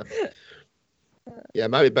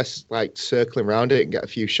 it might be best like circling around it and get a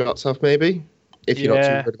few shots off, maybe, if you're not too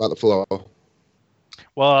Yeah. worried about the floor.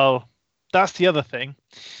 Well, that's the other thing.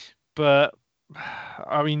 But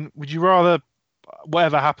I mean, would you rather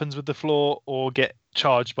whatever happens with the floor or get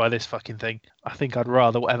charged by this fucking thing? I think I'd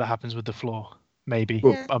rather whatever happens with the floor. Maybe.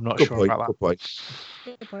 Well, I'm not Good sure point. about Good point.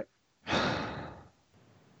 Good point.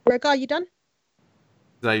 Rogar, are you done? Is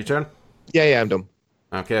that your turn? Yeah, I'm done.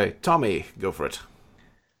 Okay, Tommy, go for it.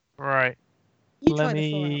 that. Right. You Let try the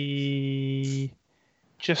floor out. me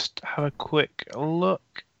just have a quick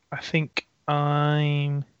look. I think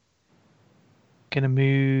I'm gonna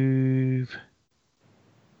move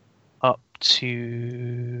up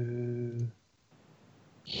to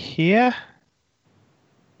here.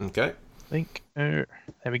 Okay. I think. There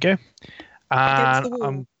we go. Against And the wall.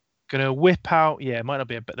 I'm gonna whip out. Yeah, it might not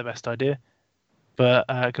be the best idea, but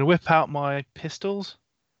gonna whip out my pistols,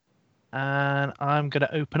 and I'm gonna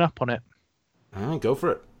open up on it. Go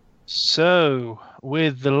for it. So,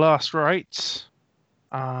 with the last rites,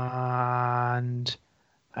 and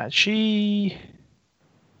actually,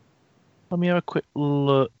 let me have a quick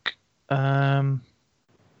look. No,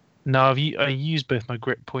 I used both my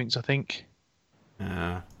grip points, I think,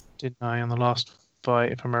 didn't I, on the last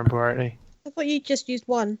fight, if I remember rightly? I thought you just used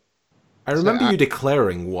one. I remember you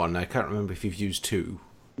declaring one. I can't remember if you've used two.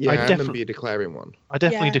 Yeah, I definitely- remember you declaring one. I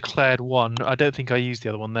definitely Yeah. declared one. I don't think I used the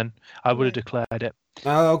other one then. I would have declared it.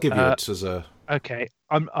 I'll give you it as a... Okay,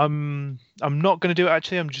 I'm not going to do it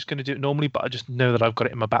actually. I'm just going to do it normally, but I just know that I've got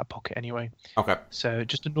it in my back pocket anyway. Okay. So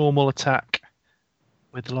just a normal attack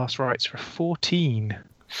with the last rites for 14.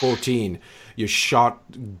 14. Your shot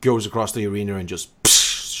goes across the arena and just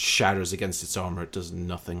shatters against its armor. It does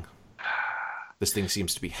nothing. This thing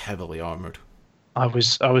seems to be heavily armored. I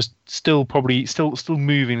was still probably still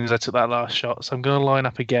moving as I took that last shot, so I'm going to line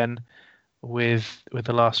up again with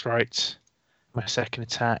the last rites, my second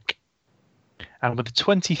attack, and with the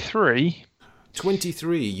 23.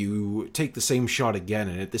 23, you take the same shot again,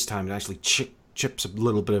 and at this time it actually chips a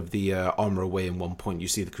little bit of the armor away in one point. You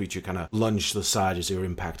see the creature kind of lunge to the side as your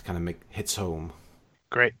impact kind of hits home.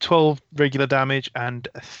 Great, 12 regular damage and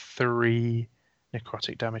 3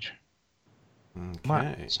 necrotic damage.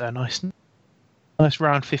 Okay. So nice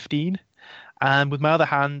round 15. And with my other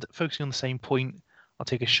hand, focusing on the same point, I'll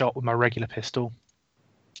take a shot with my regular pistol.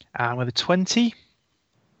 And with a 20.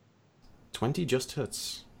 20 just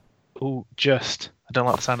hits. Oh, just. I don't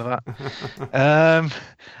like the sound of that.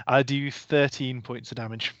 I do 13 points of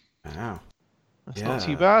damage. Wow. That's Yeah. not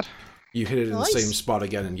too bad. You hit it in Nice. the same spot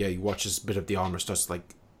again, and yeah, you watch as a bit of the armor starts to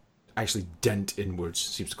actually dent inwards.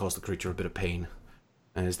 Seems to cause the creature a bit of pain.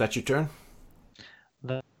 And is that your turn?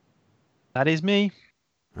 That is me.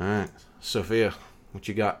 Alright. Sophia, what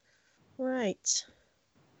you got? Right.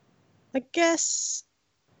 I guess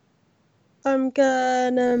I'm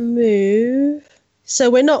gonna move. So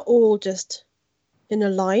we're not all just in a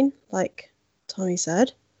line, like Tommy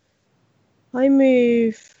said. I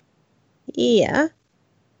move here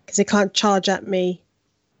because it can't charge at me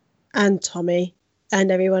and Tommy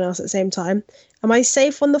and everyone else at the same time. Am I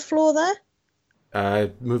safe on the floor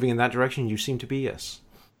there? Moving in that direction, you seem to be, yes.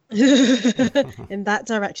 In that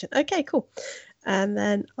direction. Okay, cool. And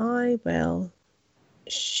then I will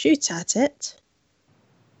shoot at it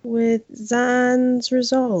with Zan's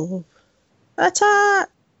Resolve. Attack!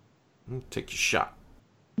 Take your shot.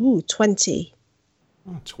 Ooh, 20.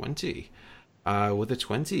 Oh, 20. With a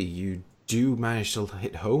 20, you do manage to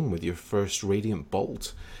hit home with your first Radiant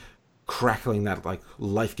Bolt, crackling that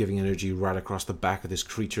life-giving energy right across the back of this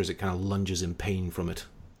creature as it kind of lunges in pain from it.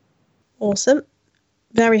 Awesome.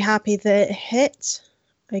 Very happy that it hit.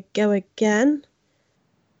 I go again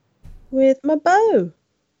with my bow.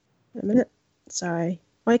 Wait a minute. Sorry.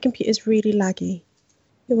 My computer's really laggy.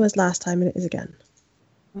 It was last time and it is again.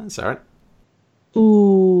 That's alright.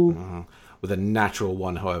 Ooh. With a natural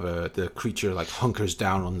one, however, the creature hunkers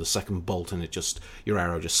down on the second bolt, and your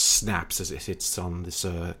arrow just snaps as it hits on this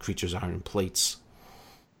creature's iron plates.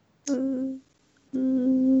 Bit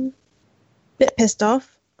pissed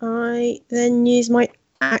off. I then use my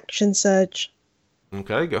action surge.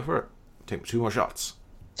 Okay, go for it. Take 2 more shots.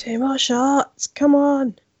 2 more shots. Come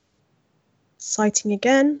on. Sighting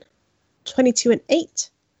again. 22 and 8.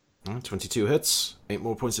 22 hits. 8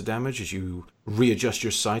 more points of damage as you readjust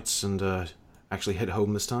your sights and actually hit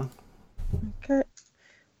home this time. Okay.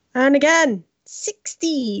 And again.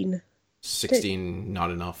 16. 16,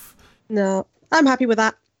 not enough. No, I'm happy with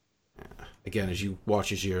that. Again, as you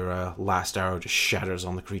watch as your last arrow just shatters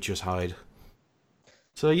on the creature's hide.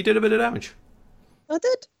 So you did a bit of damage. I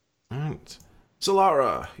did. Alright.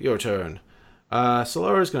 Solara, your turn.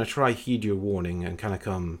 Solara's going to try heed your warning and kind of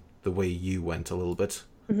come the way you went a little bit.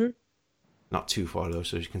 Mm-hmm. Not too far, though,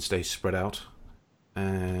 so you can stay spread out.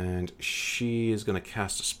 And she is going to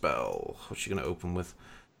cast a spell. What's she going to open with?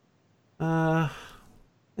 At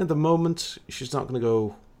the moment, she's not going to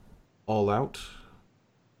go all out.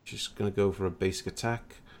 She's going to go for a basic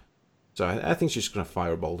attack. So I think she's just going to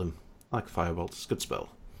firebolt him. I like firebolt. It's a good spell.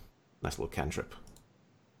 Nice little cantrip.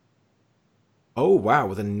 Oh, wow.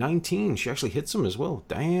 With a 19, she actually hits him as well.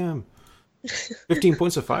 Damn. 15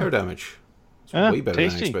 points of fire damage. It's way better than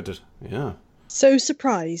I expected. Yeah. So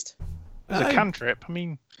surprised. It's a cantrip. I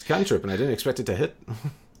mean... It's a cantrip, and I didn't expect it to hit.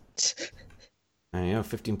 And yeah,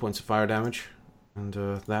 15 points of fire damage. And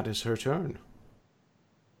that is her turn.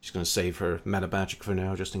 She's going to save her meta magic for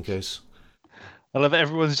now, just in case. I love that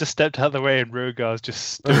everyone's just stepped out of the way and Rogar's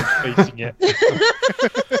just stood facing it.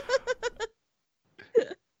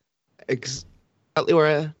 Exactly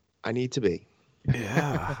where I need to be.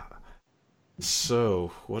 Yeah.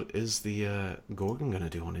 So, what is the Gorgon going to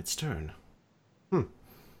do on its turn?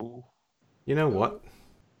 You know what?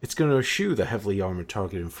 It's going to eschew the heavily armored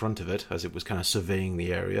target in front of it, as it was kind of surveying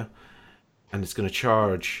the area. And it's going to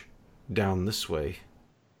charge down this way.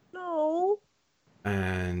 No.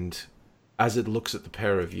 And as it looks at the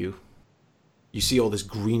pair of you, you see all this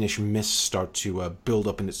greenish mist start to build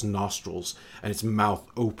up in its nostrils, and its mouth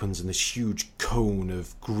opens, and this huge cone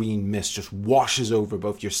of green mist just washes over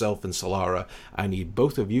both yourself and Solara. I need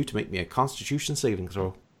both of you to make me a Constitution saving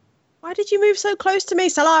throw. Why did you move so close to me,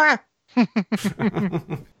 Solara?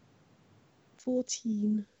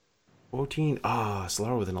 14. 14.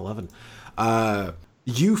 Solara with an 11.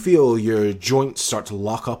 You feel your joints start to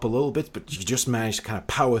lock up a little bit, but you just manage to kind of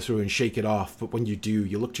power through and shake it off. But when you do,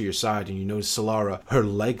 you look to your side and you notice Solara, her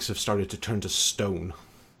legs have started to turn to stone.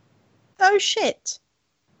 Oh, shit.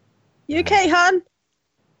 You okay, hon?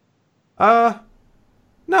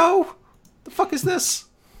 No. The fuck is this?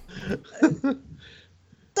 Don't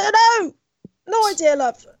know. No idea,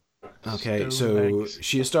 love. Okay, Stone so legs.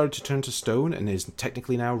 she has started to turn to stone and is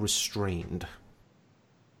technically now restrained.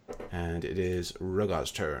 And it is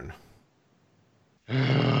Rogar's turn.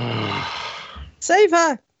 Save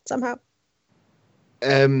her somehow.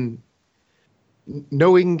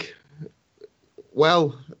 Knowing,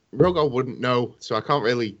 well, Rogar wouldn't know, so I can't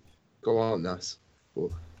really go on this. But,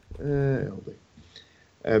 it'll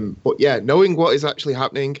do. But yeah, knowing what is actually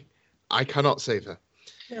happening, I cannot save her.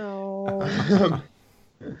 No.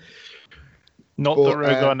 Not But, that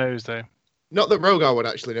Rogar knows, though. Not that Rogar would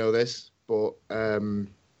actually know this, but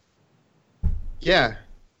yeah,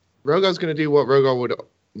 Rogar's going to do what Rogar would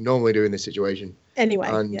normally do in this situation. Anyway,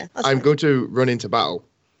 And yeah. That's I'm fine. going to run into battle.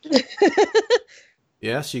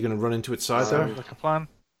 Yes, you're going to run into its side there. Sounds like a plan.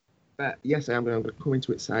 Yes, I am going to come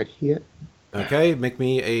into its side here. Okay, make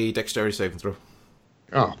me a dexterity saving throw.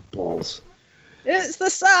 Oh, balls. It's the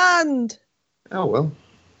sand. Oh, well.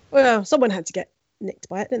 Well, someone had to get nicked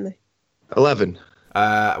by it, didn't they? 11.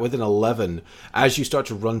 With an 11, as you start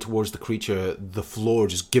to run towards the creature, the floor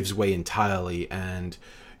just gives way entirely, and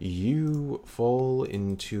you fall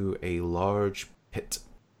into a large pit.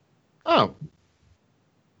 Oh,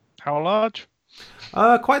 How large?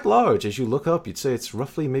 Quite large. As you look up, you'd say it's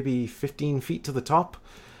roughly maybe 15 feet to the top,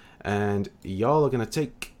 and y'all are going to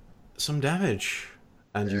take some damage,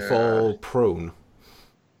 and you fall prone,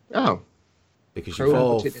 oh. because you Prone,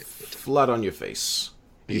 fall but it- flat on your face.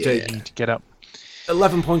 You Yeah. take You need to get up.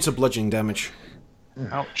 11 points of bludgeoning damage.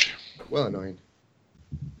 Ouch. Well annoying.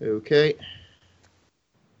 Okay.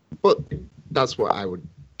 But that's what I would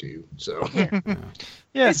do, so.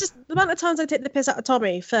 Yeah. It's just the amount of times I take the piss out of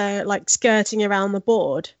Tommy for like skirting around the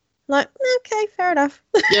board. Like, okay, fair enough.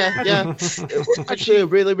 Yeah, yeah. Actually, a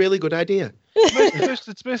really, really good idea. most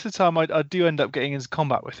of the time, I do end up getting into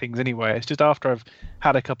combat with things anyway. It's just after I've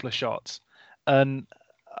had a couple of shots, and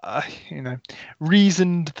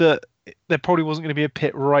reasoned that there probably wasn't going to be a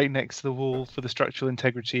pit right next to the wall for the structural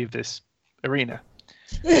integrity of this arena.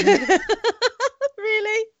 Really?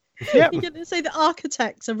 Yep. You're going to say the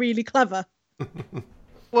architects are really clever?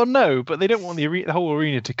 Well, no, but they don't want the whole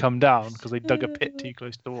arena to come down because they dug a pit too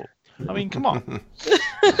close to the wall. I mean, come on.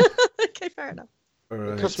 Okay, fair enough.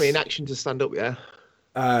 It costs me an action to stand up, yeah?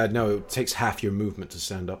 No, it takes half your movement to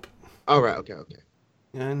stand up. Oh, right, okay.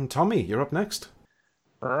 And Tommy, you're up next.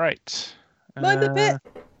 Right. Mind the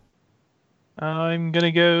pit. I'm going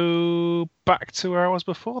to go back to where I was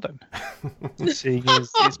before then. Seeing as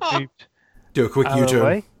it's moved Do a quick out of the U-turn.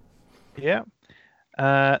 way. Yeah.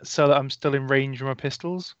 So that I'm still in range of my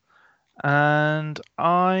pistols. And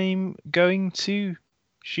I'm going to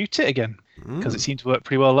shoot it again because it seemed to work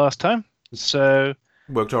pretty well last time. So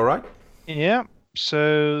Worked all right. yeah.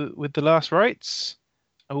 So with the last rights,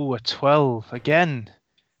 a 12 again.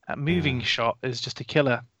 That moving shot is just a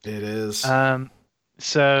killer. It is.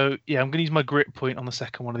 So yeah, I'm going to use my grip point on the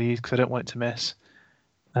second one of these because I don't want it to miss.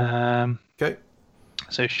 Okay.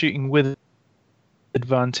 So shooting with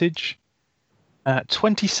advantage.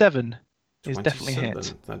 27 is definitely a hit.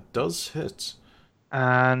 27. That does hit.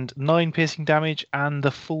 And 9 piercing damage and the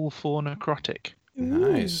full 4 necrotic.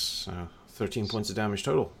 Nice. 13 points of damage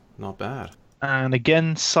total. Not bad. And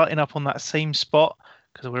again, sighting up on that same spot,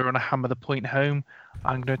 because we're going to hammer the point home,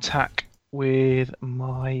 I'm going to attack with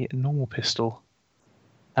my normal pistol.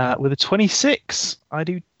 With a 26, I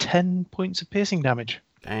do 10 points of piercing damage.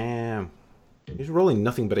 Damn. He's rolling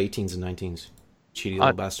nothing but 18s and 19s. Cheaty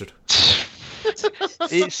little bastard.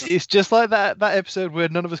 It's just like that episode where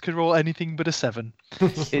none of us could roll anything but a 7.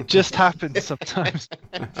 It just happens sometimes.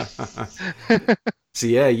 So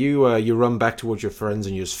yeah, you run back towards your friends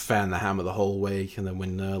and you just fan the hammer the whole way, and then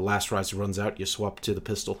when last riser runs out, you swap to the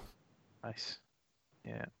pistol. Nice.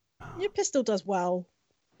 Yeah. Your pistol does well.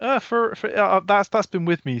 That's been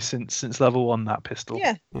with me since level 1. That pistol.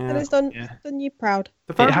 Yeah, and it's done you proud.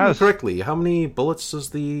 If I remember has. correctly, how many bullets does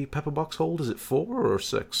the pepper box hold? Is it 4 or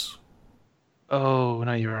 6? Oh,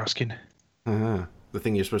 now you're asking. The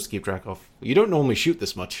thing you're supposed to keep track of. You don't normally shoot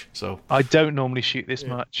this much, so. I don't normally shoot this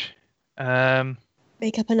much.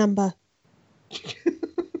 Make up a number.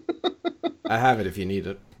 I have it if you need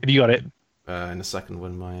it. Have you got it? In a second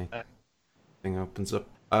when my thing opens up.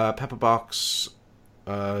 Pepper box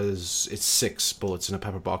it's 6 bullets in a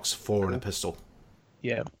pepper box, 4 in a pistol.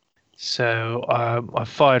 Yeah. So I've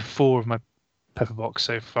fired 4 of my pepper box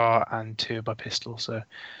so far and 2 of my pistol. So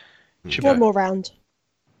should One more round.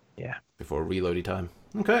 Yeah. Before reloading time.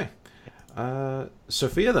 Okay.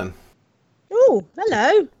 Sophia then. Oh,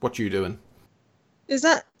 hello. What you doing? Is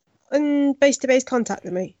that in base-to-base contact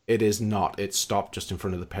with me? It is not. It stopped just in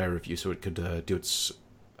front of the pair of you, so it could do its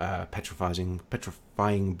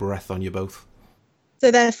petrifying breath on you both. So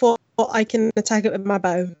therefore, I can attack it with my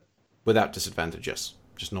bow. Without disadvantage, yes.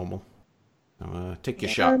 Just normal. So, take your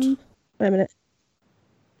shot. Wait a minute.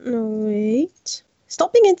 Wait.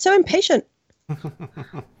 Stop being so impatient.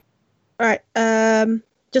 Alright,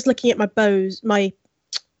 just looking at my bows, my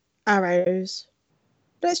arrows.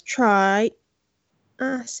 Let's try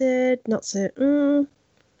acid, not it.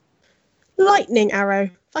 Lightning arrow.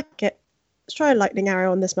 Fuck it. Let's try a lightning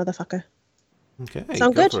arrow on this motherfucker. Okay,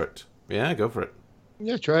 Sound go good? for it. Yeah, go for it.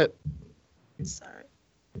 Yeah, try it. Sorry.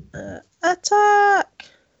 Attack!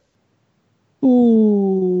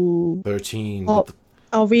 Ooh. 13.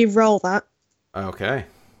 I'll re-roll that. Okay.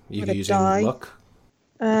 You With a using die. luck?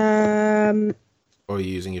 Or are you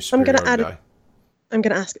using your I'm gonna superiority add die? I'm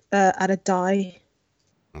gonna add a die.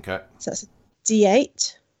 Okay. So that's a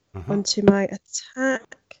D8 Mhm. onto my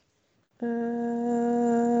attack.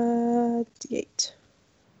 D8.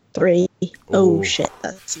 3. Oh Ooh. shit,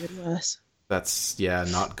 that's even worse. That's,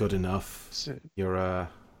 not good enough. So, Your And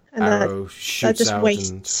arrow that shoots just out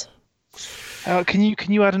wastes. can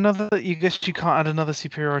you add another? You guess you can't add another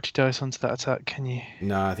superiority dice onto that attack, can you?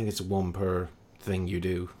 No, I think it's 1 per thing you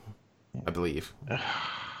do. I believe.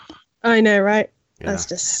 I know, right? Yeah. That's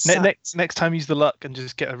just Next time, use the luck and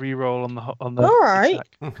just get a reroll on the. All right.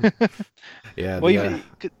 attack. Yeah. Well,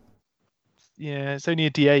 the, it's only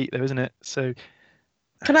a D8 though, isn't it? So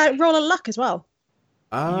Can I roll a luck as well?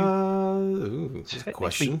 that's a Technically-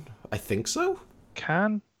 question. I think so.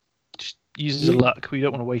 can just use the luck. We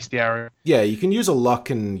don't want to waste the arrow. Yeah, you can use a luck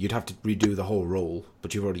and you'd have to redo the whole roll,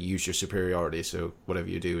 but you've already used your superiority, so whatever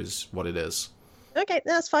you do is what it is. Okay,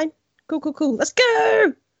 that's fine. Cool. Let's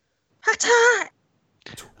go! Attack!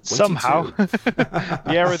 22. Somehow, the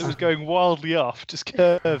arrow that was going wildly off just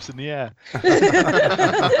curves in the air,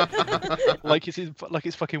 like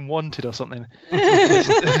it's fucking wanted or something.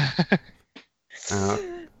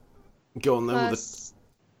 Go on then with it. Plus,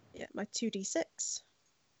 yeah, my 2d6.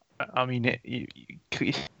 I mean,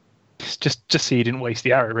 just so you didn't waste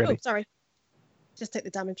the arrow, really. Oh, sorry. Just take the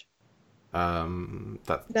damage. That No,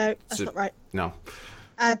 that's So- not right. no.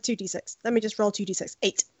 Add 2d6. Let me just roll 2d6.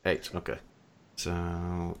 8. 8. Okay.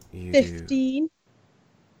 So you 15.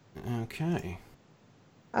 do. Okay.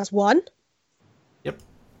 That's 1. Yep.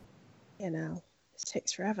 Yeah, now. This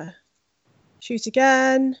takes forever. Shoot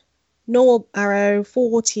again. Normal arrow.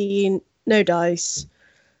 14. No dice.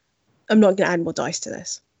 I'm not going to add more dice to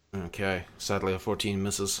this. Okay. Sadly, a 14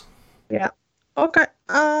 misses. Yeah. Okay.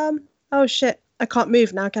 Oh shit. I can't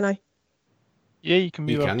move now, can I? Yeah, you can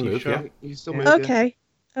move You up can to move, sure. yeah. You still Yeah. move, yeah. Okay.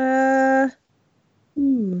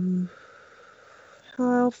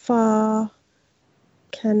 How far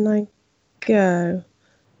can I go?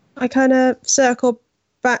 I kind of circle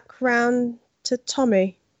back round to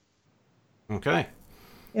Tommy. Okay.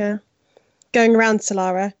 Yeah. Going around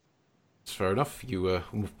Solara. It's fair enough. You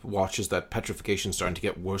watch as that petrification starting to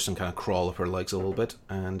get worse and kind of crawl up her legs a little bit.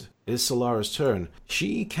 And it is Solara's turn.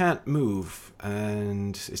 She can't move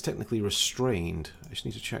and is technically restrained. I just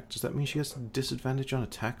need to check. Does that mean she has disadvantage on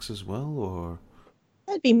attacks as well, or...?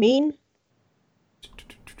 That'd be mean.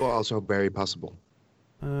 But also very possible.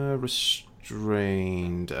 Restrained.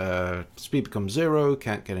 Speed becomes 0.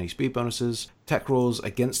 Can't get any speed bonuses. Attack rolls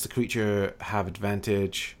against the creature have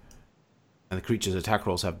advantage. And the creature's attack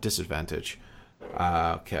rolls have disadvantage.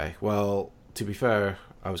 Okay, well, to be fair,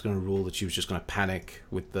 I was going to rule that she was just going to panic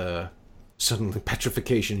with the sudden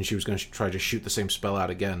petrification. She was going to try to shoot the same spell out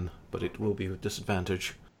again, but it will be with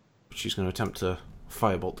disadvantage. She's going to attempt to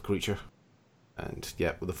firebolt the creature. And,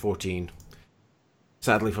 yeah, with a 14.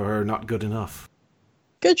 Sadly for her, not good enough.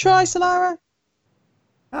 Good try, Solara.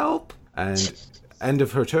 Help! And end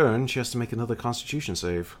of her turn, she has to make another Constitution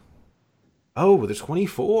save. Oh, with a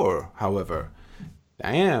 24, however.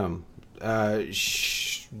 Damn.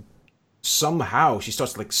 Somehow she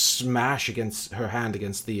starts to like smash against her hand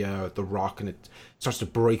against the rock, and it starts to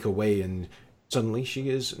break away, and suddenly she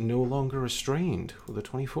is no longer restrained with a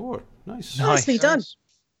 24. Nice. Nicely done.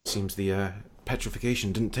 Seems the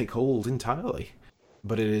petrification didn't take hold entirely.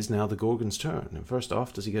 But it is now the Gorgon's turn, and first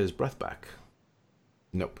off, does he get his breath back?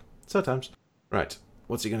 Nope. Sometimes. Right,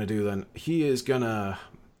 what's he gonna do then? He is gonna...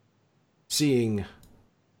 Seeing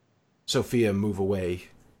Sophia move away,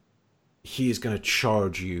 he is gonna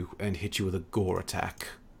charge you and hit you with a gore attack.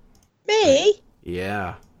 Me?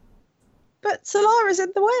 Yeah. But Solara's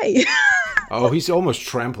in the way. Oh, he's almost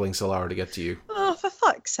trampling Solara to get to you. Oh, for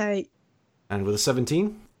fuck's sake. And with a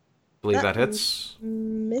 17, believe that hits.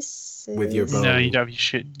 Misses. With your bow. No, you'd have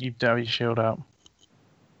your shield out.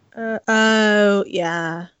 Oh,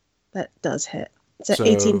 yeah. That does hit. So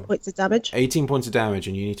 18 points of damage. 18 points of damage,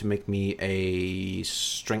 and you need to make me a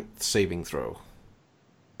strength saving throw.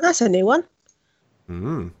 That's a new one.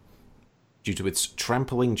 Due to its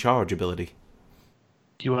trampling charge ability.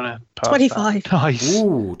 Do you want to pass 25. that? Nice.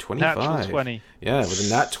 Ooh, 25. Natural 20. Yeah, with a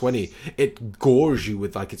nat 20, it gores you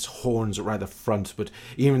with like its horns right at the front, but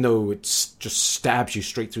even though it just stabs you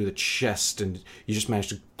straight through the chest, and you just manage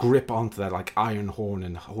to grip onto that like iron horn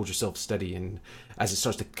and hold yourself steady, and as it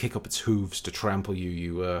starts to kick up its hooves to trample you,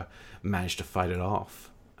 you manage to fight it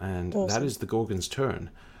off. And awesome. That is the Gorgon's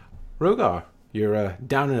turn. Rogar, you're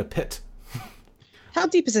down in a pit. How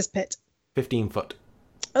deep is this pit? 15 foot.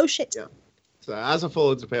 Oh, shit. Yeah. So as I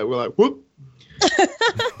fall into the pit, we're like, whoop.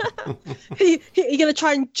 You're going to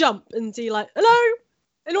try and jump and do like, hello?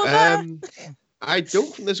 Anyone there? I don't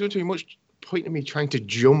think there's going to be much point in me trying to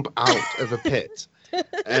jump out of a pit.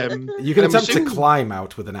 You can attempt to climb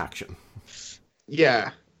out with an action.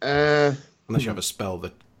 Yeah. Unless you have a spell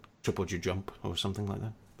that tripled your jump or something like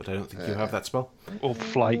that. But I don't think you have that spell. Or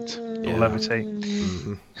flight. Or levitate.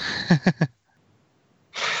 Mm-hmm.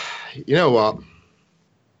 You know what?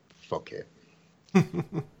 Fuck it.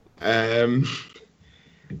 I'm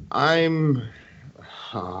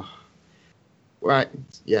right.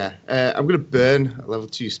 Yeah, I'm going to burn a level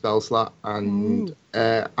 2 spell slot, and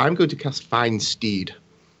I'm going to cast Find Steed.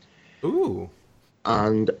 Ooh.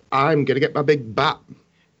 And I'm going to get my big bat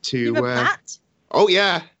to. You have a bat? Oh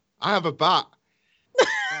yeah, I have a bat.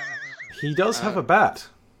 He does have a bat.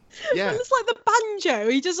 Yeah. It's like the banjo.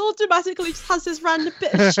 He just automatically just has this random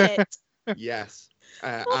bit of shit. Yes.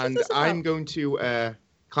 What And is this about? I'm going to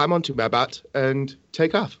climb onto my bat and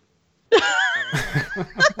take off.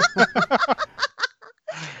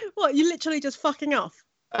 What, you literally just fucking off?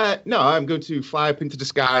 No, I'm going to fly up into the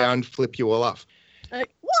sky and flip you all off. What?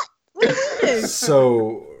 What do you do?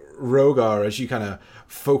 So, Rogar, as you kind of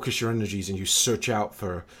focus your energies and you search out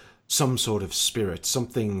for some sort of spirit,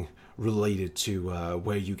 something related to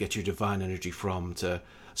where you get your divine energy from to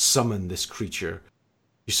summon this creature,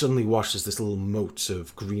 you suddenly watch as this little mote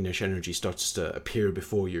of greenish energy starts to appear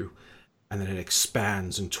before you, and then it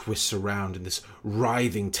expands and twists around in this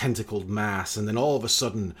writhing tentacled mass, and then all of a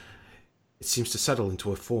sudden it seems to settle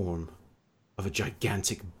into a form of a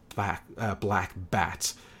gigantic black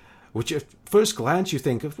bat, which at first glance you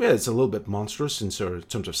think, well, it's a little bit monstrous in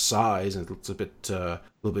terms of size, and it looks a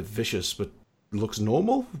little bit vicious, but looks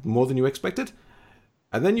normal, more than you expected.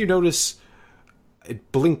 And then you notice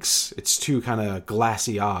it blinks its 2 kind of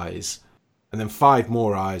glassy eyes, and then 5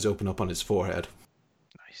 more eyes open up on its forehead.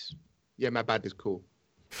 Nice. Yeah, my bat is cool.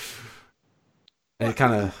 And it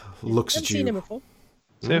kind of looks Haven't at seen him you. before.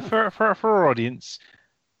 So for our audience,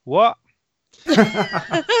 what?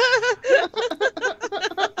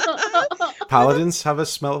 Paladins have a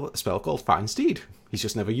spell called Find Steed. He's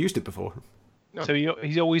just never used it before. No. So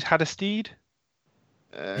he's always had a steed?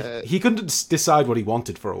 He couldn't decide what he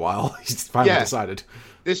wanted for a while. He's finally Yeah. decided.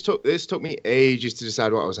 This took me ages to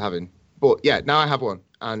decide what I was having. But yeah, now I have one,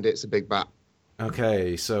 and it's a big bat.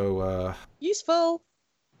 Okay, so Useful.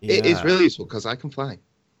 It is yeah. really useful because I can fly.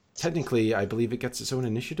 Technically, I believe it gets its own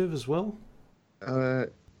initiative as well.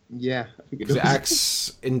 Yeah, I think it Because does. it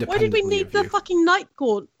acts Why independently did we need of the you. fucking night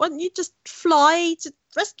court? Why don't you just fly to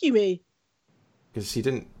rescue me? Because he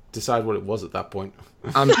didn't decide what it was at that point.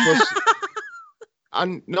 And plus,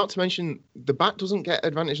 and not to mention, the bat doesn't get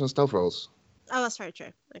advantage on stealth rolls Oh, that's very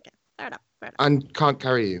true. Okay, fair enough. Fair enough. and can't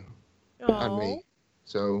carry you and Aw. me.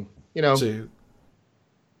 So you know, So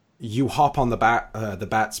you hop on the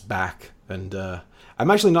bat's back, and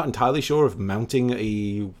I'm actually not entirely sure if mounting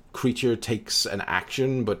a creature takes an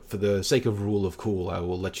action, but for the sake of rule of cool, I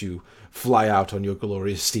will let you fly out on your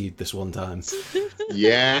glorious steed this one time.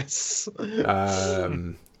 yes.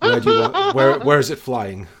 Where do you want? Where is it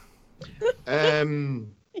flying?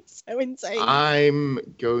 It's so insane. I'm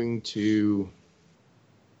going to.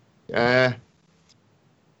 I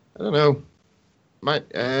don't know.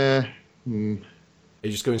 Are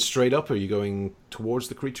you just going straight up, or are you going towards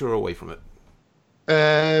the creature or away from it?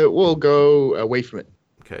 We'll go away from it.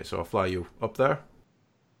 Okay, so I'll fly you up there.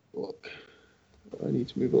 Look, I need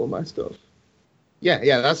to move all my stuff. Yeah,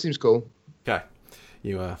 that seems cool. Okay,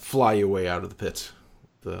 you fly your way out of the pit,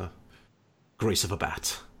 the grace of a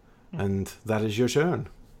bat, and that is your turn.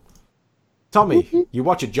 Tommy, you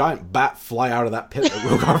watch a giant bat fly out of that pit that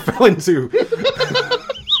Rogar fell into.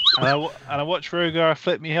 And I watch Rogar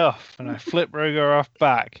flip me off, and I flip Rogar off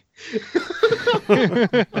back.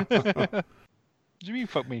 What do you mean,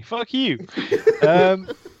 fuck me? Fuck you.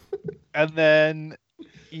 And then,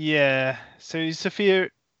 yeah. So is Sophia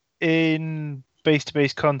in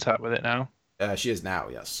base-to-base contact with it now? She is now,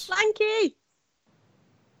 yes. Lanky.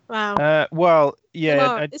 Wow. Well, yeah.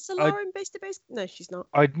 Solara, is Solara in base to base? No, she's not.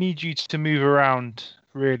 I'd need you to move around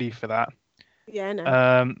really for that. Yeah, I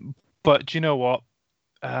know. But do you know what?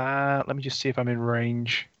 Let me just see if I'm in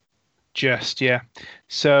range. Yeah.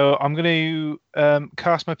 So I'm going to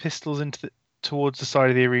cast my pistols towards the side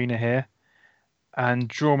of the arena here, and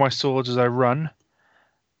draw my swords as I run.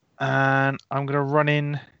 And I'm going to run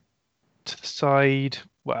in to the side.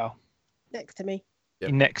 Well, Next to me.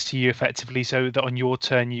 Yep. next to you effectively, so that on your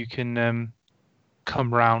turn you can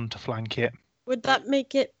come round to flank it. Would that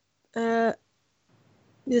make it?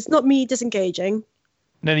 It's not me disengaging.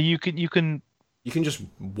 No, you can. You can just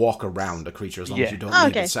walk around a creature as long as Yeah. you don't Oh,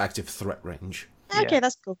 leave okay. its active threat range. Okay,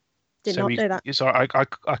 that's cool. Did not know that. So I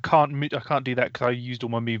can't do that because I used all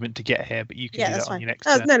my movement to get here, but you can Yeah, do that's that on fine. your next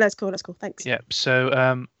Oh, turn. no, that's cool. That's cool. Thanks. Yeah.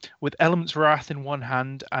 So with Element's Wrath in one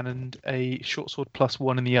hand and a short sword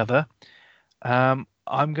 +1 in the other,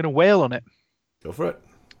 I'm gonna wail on it. Go for it.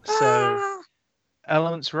 So Ah!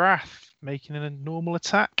 Element's Wrath making a normal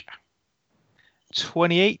attack.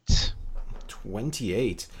 28.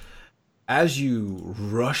 28. As you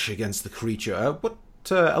rush against the creature, what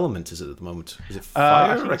element is it at the moment? Is it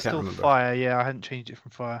fire? I think it's can't still remember. fire. Yeah, I hadn't changed it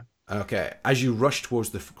from fire. Okay. As you rush towards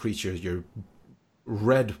the creature, your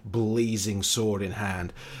red blazing sword in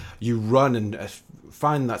hand, you run and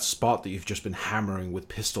find that spot that you've just been hammering with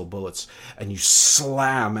pistol bullets, and you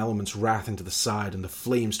slam Element's Wrath into the side, and the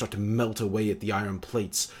flames start to melt away at the iron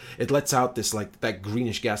plates. It lets out this, like, that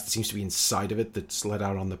greenish gas that seems to be inside of it that's let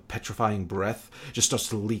out on the petrifying breath. It just starts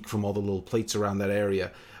to leak from all the little plates around that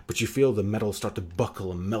area. But you feel the metal start to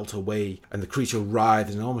buckle and melt away, and the creature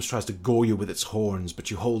writhes and almost tries to gore you with its horns, but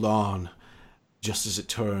you hold on just as it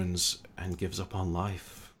turns and gives up on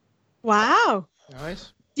life. Wow.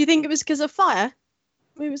 Nice. Do you think it was because of fire?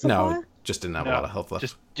 Maybe it was the No, fire? just didn't have No, a lot of health left.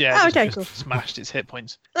 Just Oh, okay, just cool. smashed its hit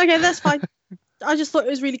points. Okay, that's fine. I just thought it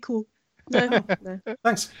was really cool. No, no.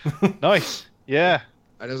 Thanks. Nice. Yeah,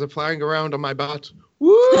 And as I'm flying around on my bat,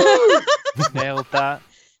 woo! nailed that.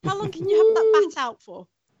 How long can you have that bat out for?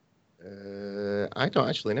 I don't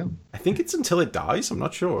actually know. I think it's until it dies. I'm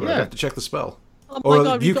not sure. Yeah. I have to check the spell. Oh Or my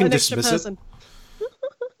god, you we've got can an extra dismiss it. person.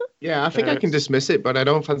 Yeah, I think I can dismiss it, but I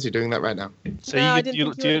don't fancy doing that right now. So No, I you didn't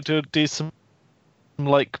you think you would. do some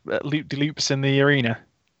like loop-de-loops in the arena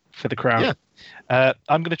for the crowd. Yeah.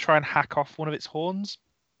 I'm going to try and hack off one of its horns.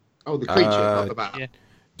 Oh, the creature, not the bat. yeah.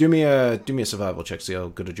 Do me a survival check. See how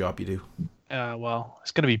good a job you do. Well,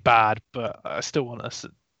 it's going to be bad, but I still want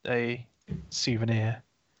a souvenir.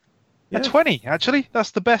 Yeah. A 20, actually.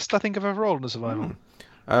 That's the best I think I've ever rolled in a survival.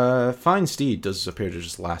 Fine Steed does appear to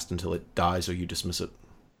just last until it dies or you dismiss it.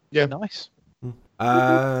 Yeah. Nice.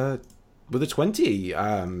 With a 20,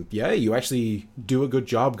 yeah, you actually do a good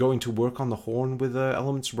job going to work on the horn with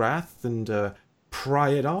Element's Wrath and pry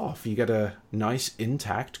it off. You get a nice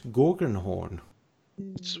intact Gorgon horn.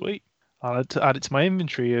 Sweet. I'll add it to my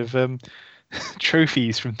inventory of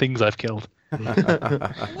trophies from things I've killed. I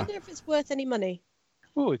wonder if it's worth any money.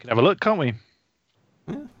 Oh, we can have a look, can't we?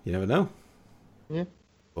 Yeah, you never know. Yeah.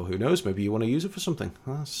 Well, who knows? Maybe you want to use it for something.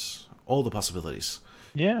 That's all the possibilities.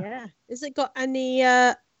 Yeah. Yeah. Has it got any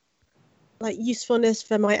usefulness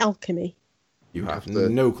for my alchemy? You have Have to-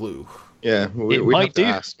 no clue. Yeah, we It have might to do.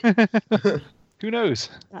 ask. Who knows?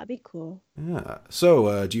 That'd be cool. Yeah.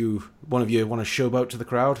 So, do one of you want to showboat to the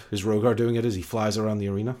crowd? Is Rogar doing it as he flies around the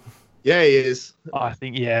arena? Yeah, he is. I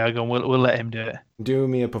think, yeah, we'll let him do it. Do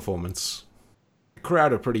me a performance. The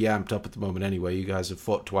crowd are pretty amped up at the moment anyway. You guys have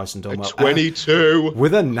fought twice and done A well. 22.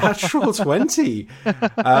 With a natural 20.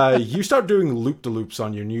 You start doing loop-de-loops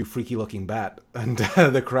on your new freaky-looking bat, and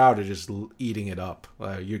the crowd are just eating it up.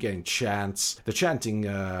 You're getting chants. The chanting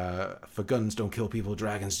for guns don't kill people,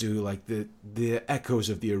 dragons do. Like, the echoes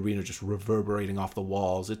of the arena just reverberating off the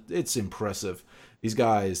walls. It's impressive. These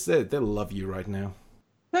guys, they love you right now.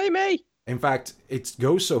 Hey, me! In fact, it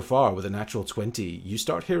goes so far with a natural 20. You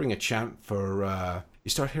start hearing a chant for... you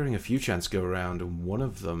start hearing a few chants go around, and one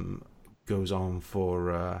of them goes on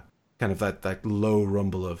for kind of that low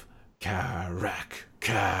rumble of Karak,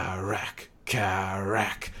 Karak,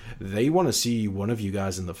 Karak. They want to see one of you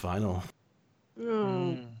guys in the final.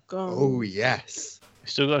 Oh, God. Oh, yes. We've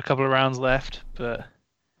still got a couple of rounds left, but,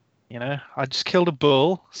 I just killed a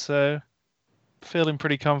bull, so feeling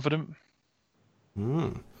pretty confident.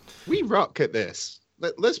 We rock at this.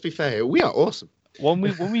 Let's be fair. We are awesome. When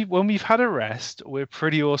we've had a rest, we're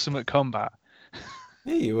pretty awesome at combat.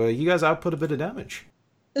 Yeah, you guys output a bit of damage.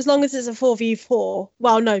 As long as it's a 4v4.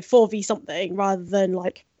 Well, no, 4v something rather than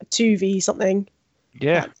like a 2v something.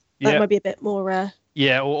 Yeah, That might be a bit more...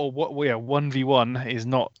 yeah. Or what? Yeah, 1v1 is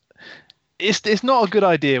not. It's not a good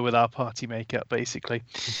idea with our party makeup, basically.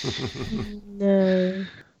 No.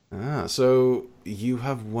 So you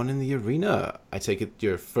have won in the arena. I take it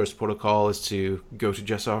your first protocol is to go to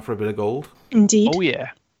Jessar for a bit of gold? Indeed. Oh yeah.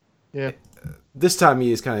 Yeah. This time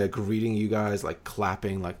he is kind of greeting you guys, like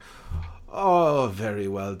clapping, like, oh, very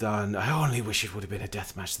well done. I only wish it would have been a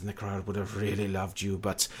deathmatch, then the crowd would have really loved you,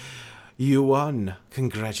 but you won.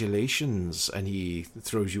 Congratulations. And he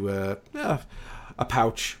throws you a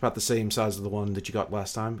pouch about the same size as the one that you got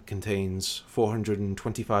last time. It contains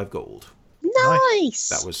 425 gold. Nice!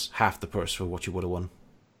 That was half the purse for what you would have won.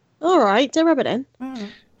 All right, don't rub it in.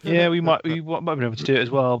 Yeah, we might be able to do it as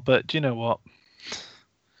well, but do you know what?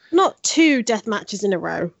 Not 2 death matches in a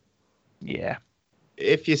row. Yeah.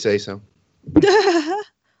 If you say so.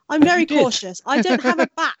 I'm very You did. cautious. I don't have a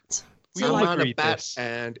bat. We So all I'm like, on a agreed bat this.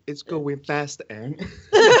 and it's going fast and...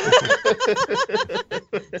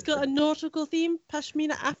 it's got a nautical theme,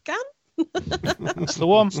 Pashmina Afghan. That's the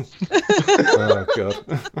one. Oh, God.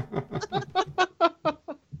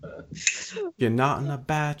 You're not in a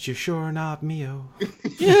bat, you're sure not Mio.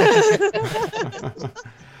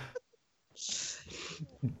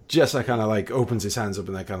 Jessa kind of like opens his hands up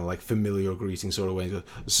in that kind of like familiar greeting sort of way. He goes,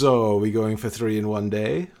 so, are we going for 3 in one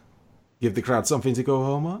day? Give the crowd something to go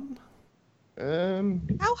home on?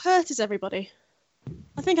 How hurt is everybody?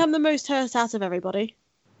 I think I'm the most hurt out of everybody.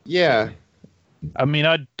 Yeah. I mean,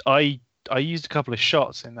 I used a couple of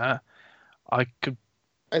shots in that. I could.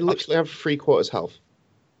 I literally have 3/4 health.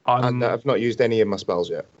 And I've not used any of my spells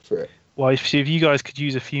yet for it. Well, if you guys could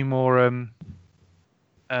use a few more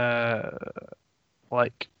hit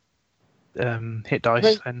dice,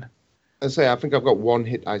 Okay. then I say I think I've got 1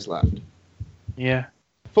 hit dice left. yeah,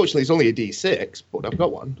 Fortunately, it's only a D6, but I've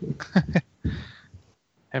got one.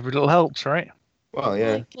 every little helps, right? Well,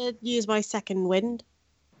 yeah. I could use my second wind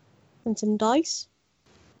and some dice.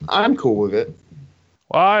 I'm cool with it.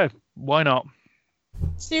 Why not?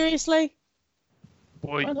 Seriously?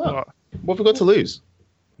 Boy, Why not? What have we got to lose?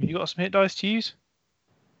 you got some hit dice to use?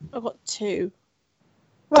 I've got 2.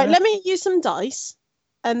 Right, Yeah. let me use some dice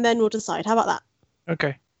and then we'll decide. How about that?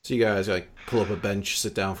 Okay. So you guys like pull up a bench,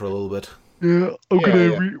 sit down for a little bit. Yeah, I'm Yeah, gonna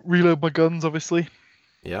yeah. reload my guns, obviously.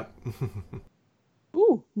 Yep.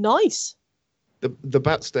 Ooh, nice. The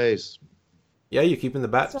bat stays. Yeah, you're keeping the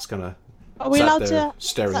bat. It's kind of Are we sat allowed there to... Is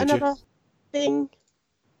staring that at you. another thing?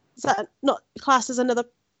 Is that not classed as another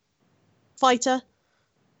fighter?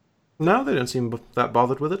 No, they don't seem that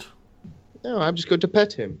bothered with it. No, I'm just going to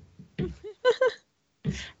pet him.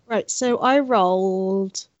 Right, so I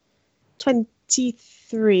rolled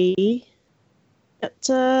 23 at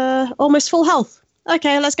almost full health.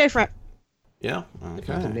 Okay, let's go for it. Yeah. If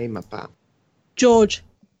I have to Okay. name my bat. George.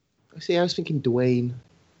 See, I was thinking Dwayne.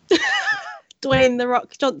 Dwayne The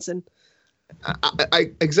Rock Johnson.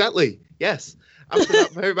 Exactly. Yes. After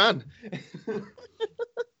that very man.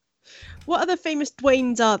 What other famous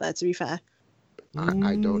Dwaynes are there, to be fair?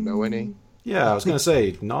 I don't know any. Yeah, I was going to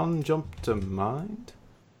say, none jump to mind.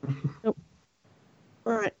 All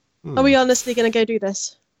right. Hmm. Are we honestly going to go do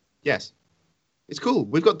this? Yes. It's cool.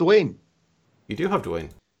 We've got Dwayne. You do have Dwayne.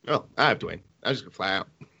 Oh, I have Dwayne. I'm just going to fly out.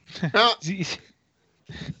 Ah, Just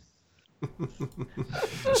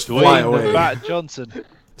fly Dwayne away. the Bat Johnson.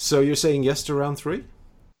 So you're saying yes to round 3?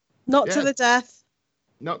 Not to Yeah. the death.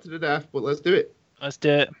 not to the death, but let's do it. Let's do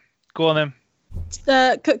it. Go on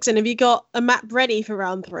then. Cookson, have you got a map ready for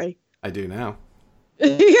round 3? I do now.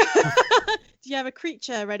 Do you have a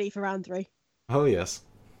creature ready for round 3? Oh, yes.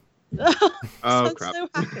 Oh, Sounds crap. so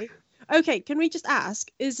happy. Okay, can we just ask?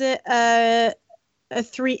 Is it a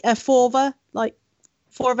 4-ver, like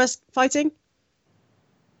 4 of us fighting?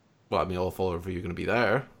 Well, I mean, all 4 of you are going to be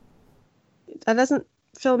there. That doesn't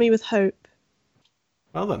fill me with hope.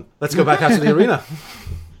 Well then, let's go back out to the arena.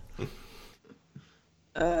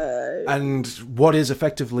 And what is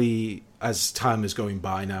effectively, as time is going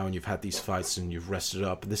by now and you've had these fights and you've rested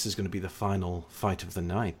up, this is going to be the final fight of the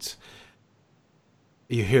night.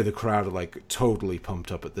 You hear the crowd are like totally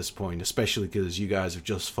pumped up at this point, especially because you guys have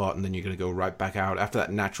just fought and then you're going to go right back out. After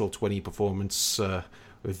that natural 20 performance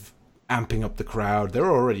with amping up the crowd,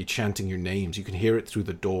 they're already chanting your names. You can hear it through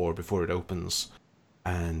the door before it opens.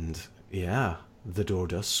 And yeah, the door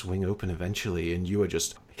does swing open eventually, and you are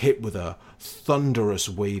just hit with a thunderous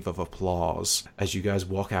wave of applause as you guys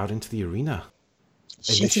walk out into the arena.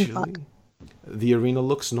 Shitting fuck. The arena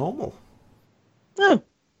looks normal, Oh,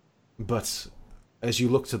 but as you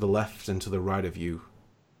look to the left and to the right of you,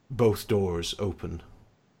 both doors open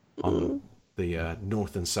on the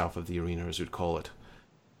north and south of the arena, as we'd call it,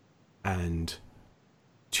 and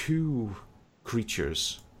 2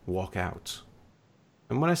 creatures walk out.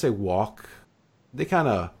 And when I say walk, they kind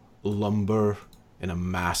of lumber in a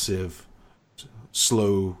massive,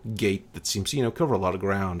 slow gait that seems to, cover a lot of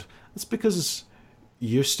ground. That's because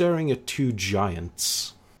you're staring at 2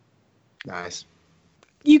 giants. Nice.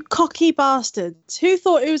 you cocky bastards. Who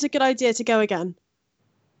thought it was a good idea to go again?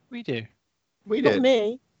 We do. We Not did.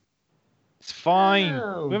 me. It's fine.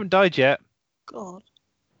 Oh. We haven't died yet. God.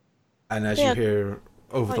 And as Yeah, you hear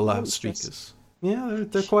over the quite loudspeakers, yeah,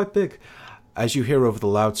 they're quite big. As you hear over the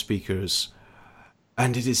loudspeakers,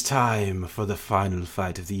 and it is time for the final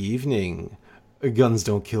fight of the evening. Guns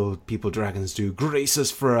don't kill people, dragons do. Grace us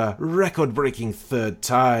for a record-breaking 3rd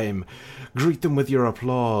time. Greet them with your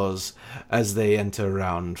applause as they enter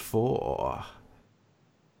round 4.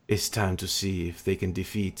 It's time to see if they can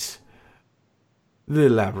defeat the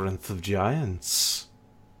Labyrinth of Giants.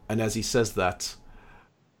 And as he says that,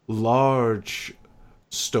 large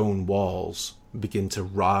stone walls begin to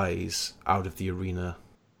rise out of the arena.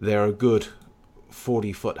 They're a good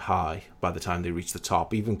 40 foot high by the time they reach the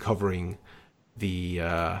top, even covering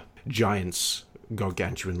the giant's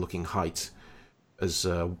gargantuan looking height as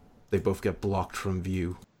they both get blocked from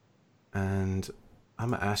view. And I'm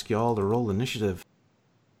going to ask you all to roll initiative.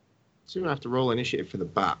 So we have to roll initiative for the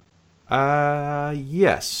bat.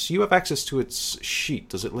 Yes, you have access to its sheet.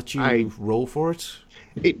 Does it let you roll for it?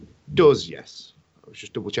 It does, yes. I was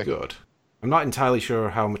just double checking. Good. I'm not entirely sure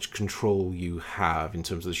how much control you have in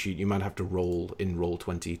terms of the sheet. You might have to roll in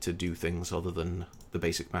Roll20 to do things other than the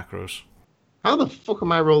basic macros. How the fuck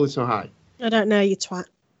am I rolling so high? I don't know, you twat.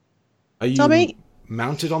 Are you Tommy?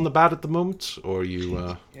 mounted on the bat at the moment, or are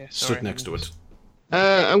you Yeah, stood sorry. next to it?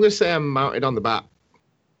 I'm going to say I'm mounted on the bat.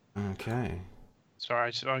 Okay.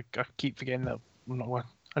 Sorry, I keep forgetting that I'm not one.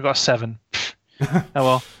 I got a 7. Oh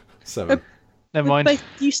well, 7. never We're mind. both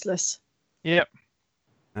useless. Yep.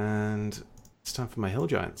 And it's time for my hill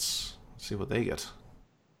giants. Let's see what they get.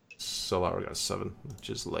 Solara got a 7,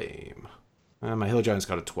 which is lame. And my hill giants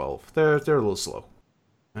got a 12. They're a little slow.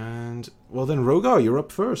 And, well then, Rogar, you're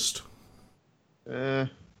up first. So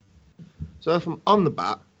if I'm on the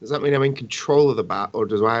bat, does that mean I'm in control of the bat, or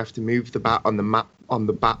do I have to move the bat on the map on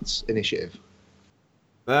the bat's initiative?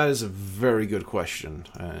 That is a very good question.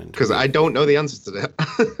 And Because I don't know the answer to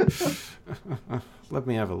that. let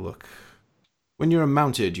me have a look. When you're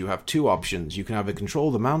mounted, you have 2 options. You can either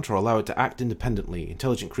control the mount or allow it to act independently.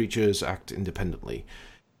 Intelligent creatures act independently.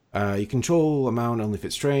 You control a mount only if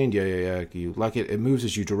it's trained. Yeah. You like it. It moves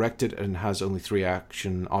as you direct it and has only 3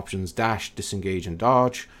 action options: dash, disengage, and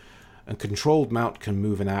dodge. A controlled mount can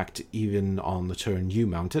move and act even on the turn you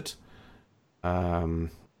mount it.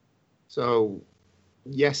 So,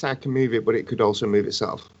 yes, I can move it, but it could also move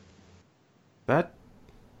itself. That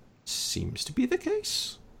seems to be the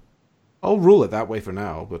case. I'll rule it that way for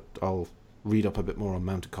now, but I'll read up a bit more on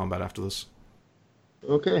mounted combat after this.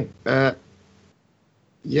 Okay.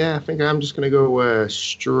 Yeah, I think I'm just going to go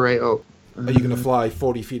straight up. Are you going to fly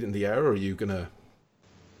 40 feet in the air, or are you going to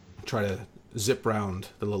try to zip round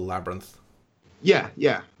the little labyrinth? Yeah.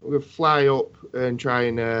 We're going to fly up and try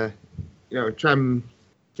and, try and...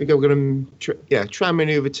 I think I'm going to try and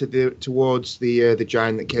maneuver towards the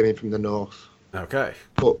giant that came in from the north. Okay.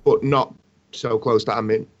 But not so close that I'm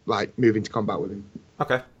moving to combat with him.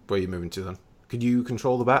 Okay. Where are you moving to then? Could you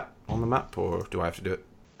control the bat on the map, or do I have to do it?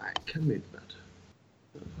 I can move that.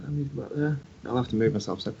 I move that there. I'll have to move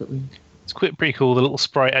myself separately. It's pretty cool. The little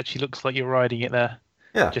sprite actually looks like you're riding it there.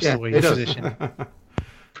 Yeah. Just the way you position.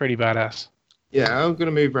 Pretty badass. Yeah, I'm going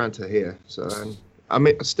to move around to here. So I'm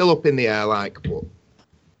still up in the air,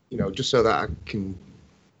 but just so that I can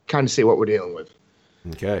kind of see what we're dealing with.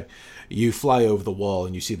 Okay. You fly over the wall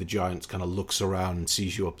and you see the giant kind of looks around and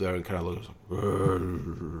sees you up there and kind of looks like,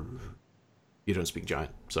 you don't speak giant,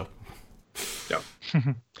 so. No.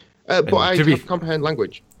 But I comprehend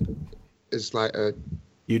language. It's like a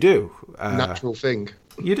you do natural thing.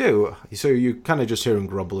 You do. So you kind of just hear him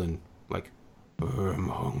grumbling, like, I'm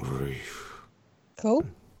hungry. Cool.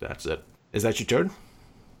 That's it. Is that your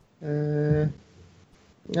turn?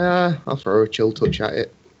 I'll throw a chill touch at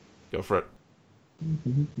it. Go for it.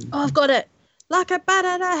 Oh, I've got it. Like a bat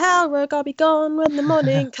out of hell, we're gonna be gone when the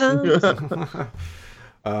morning comes.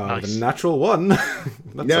 Nice. The natural one.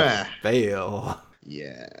 That's Yeah. a fail.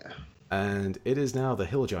 Yeah. And it is now the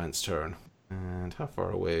hill giant's turn. And how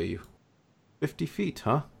far away are you? 50 feet,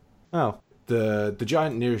 huh? Well, the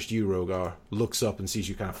giant nearest you, Rogar, looks up and sees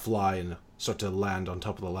you kind of fly and start to land on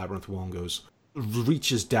top of the labyrinth wall and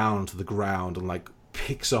reaches down to the ground and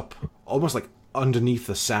picks up, almost like underneath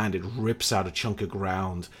the sand, it rips out a chunk of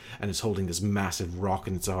ground and is holding this massive rock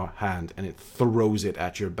in its hand, and it throws it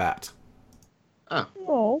at your bat.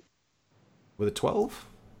 Oh. With a 12?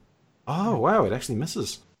 Oh, wow, it actually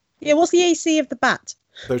misses. Yeah, what's the AC of the bat?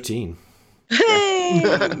 13.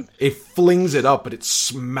 Hey! It flings it up, but it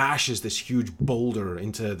smashes this huge boulder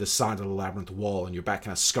into the side of the labyrinth wall, and your bat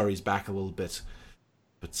kind of scurries back a little bit.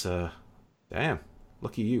 But, damn,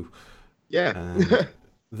 lucky you. Yeah. And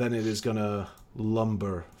then it is gonna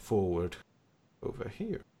lumber forward over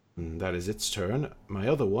here. And that is its turn. My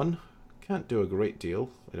other one can't do a great deal,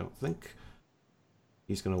 I don't think.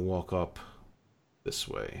 He's gonna walk up this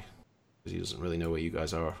way, because he doesn't really know where you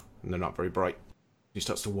guys are, and they're not very bright. He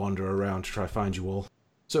starts to wander around to try to find you all.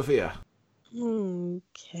 Sophia.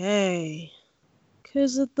 Okay.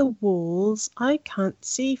 Because of the walls, I can't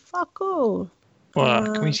see fuck all.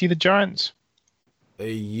 Well, can we see the giants?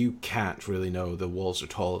 You can't really know. The walls are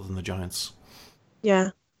taller than the giants.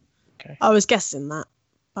 Yeah. Okay. I was guessing that.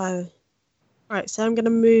 Right, so I'm going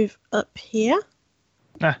to move up here.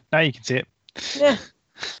 Nah, now you can see it. Yeah.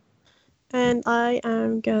 And I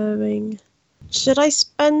am going... Should I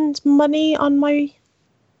spend money on my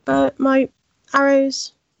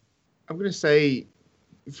arrows? I'm going to say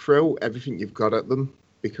throw everything you've got at them,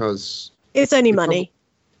 because... It's only money.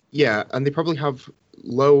 Yeah, and they probably have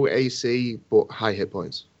low AC but high hit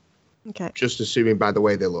points. Okay. Just assuming by the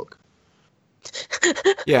way they look.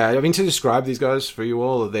 Yeah, I mean, to describe these guys for you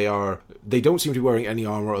all, they don't seem to be wearing any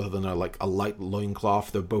armor other than a light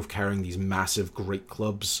loincloth. They're both carrying these massive great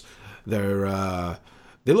clubs. They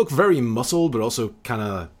look very muscled, but also kind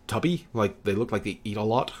of tubby. They look like they eat a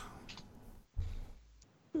lot.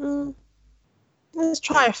 Let's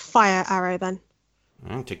try a fire arrow then.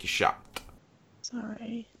 And take your shot.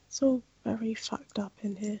 Sorry, it's all very fucked up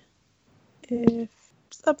in here. If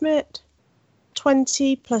submit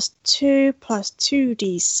 20 plus 2 plus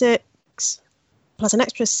 2d6 plus an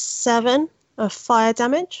extra 7 of fire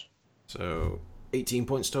damage. So 18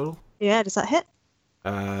 points total. Yeah, does that hit?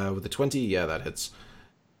 With the 20, yeah, that hits.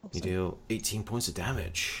 Awesome. You deal 18 points of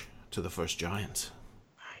damage to the first giant.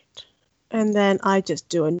 Right. And then I just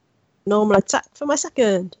do a normal attack for my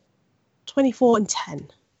second. 24 and 10.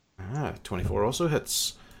 24 also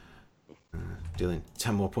hits. Dealing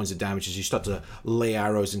 10 more points of damage as you start to lay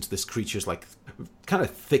arrows into this creature's kind of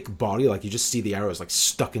thick body. You just see the arrows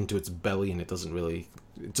stuck into its belly, and it doesn't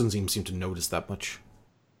even seem to notice that much.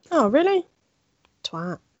 Oh, really?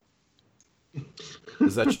 Twat.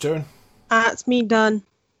 Is that your turn? That's me done.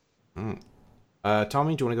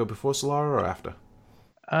 Tommy, do you want to go before Solara or after?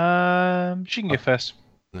 She can go first.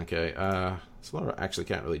 Okay, Solara actually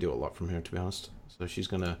can't really do a lot from here, to be honest. So she's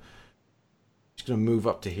gonna move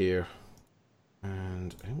up to here.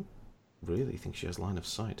 And I don't really think she has line of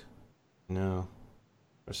sight. No.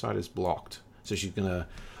 Her sight is blocked. So she's gonna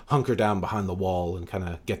hunker down behind the wall and kind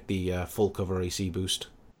of get the full cover AC boost.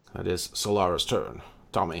 That is Solara's turn.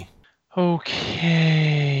 Tommy.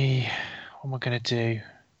 Okay. What am I going to do?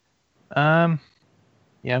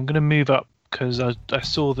 Yeah, I'm going to move up because I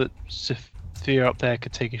saw that Sophia up there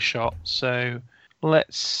could take a shot. So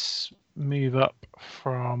let's move up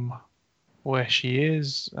from where she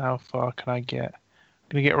is. How far can I get? I'm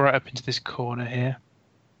going to get right up into this corner here.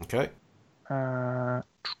 Okay.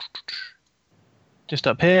 Just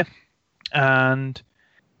up here. And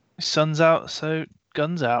sun's out, so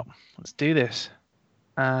guns out. Let's do this.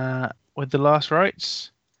 With the last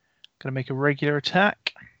rights, going to make a regular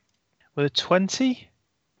attack with a 20.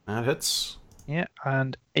 That hits. Yeah,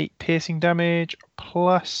 and 8 piercing damage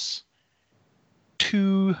plus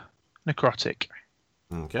 2 necrotic.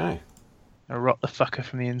 Okay. I rot the fucker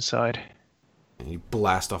from the inside. And you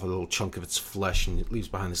blast off a little chunk of its flesh, and it leaves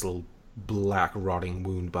behind this little black rotting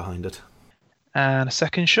wound behind it. And a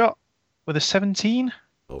second shot with a 17.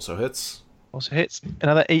 Also hits. Also hits.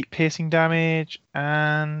 Another 8 piercing damage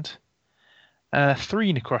and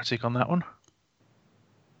 3 necrotic on that one.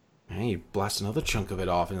 And you blast another chunk of it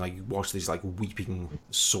off, and like you watch these like weeping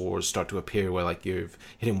sores start to appear where like you've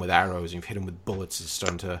hit him with arrows and you've hit him with bullets. It's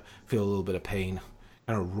starting to feel a little bit of pain.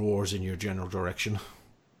 Kind of roars in your general direction.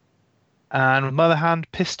 And with Mother Hand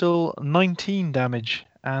Pistol, 19 damage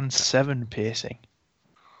and 7 piercing.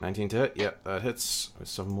 19 to hit. Yep, that hits with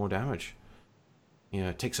 7 more damage. Yeah,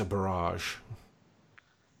 it takes a barrage.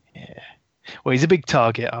 Yeah. Well, he's a big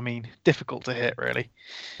target. I mean, difficult to hit, really.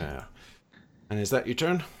 Yeah. And is that your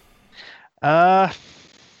turn? Yeah,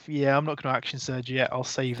 I'm not going to action surge yet. I'll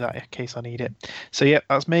save that in case I need it. So, yeah,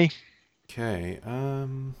 that's me. Okay.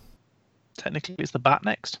 Technically, it's the bat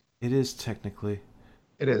next. It is technically.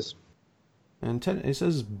 It is. And it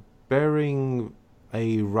says bearing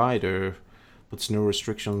a rider puts no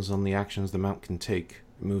restrictions on the actions the mount can take.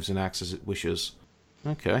 It moves and acts as it wishes.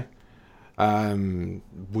 Okay.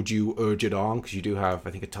 Would you urge it on? Because you do have, I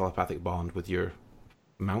think, a telepathic bond with your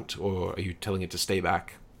mount, or are you telling it to stay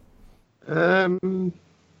back? I'm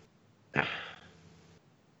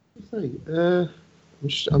trying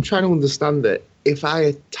to understand it. If I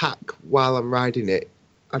attack while I'm riding it,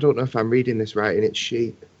 I don't know if I'm reading this right in its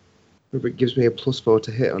sheet. Whether it gives me a +4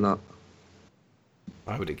 to hit or not.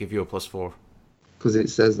 Why would it give you a +4? Because it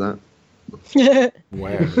says that.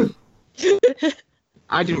 Where?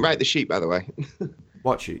 I didn't write the sheet, by the way.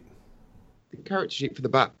 What sheet? The character sheet for the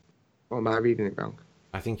bat. Or am I reading it wrong?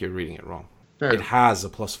 I think you're reading it wrong. Fair It enough. has a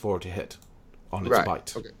 +4 to hit on its Right.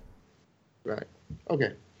 bite. Okay. Right.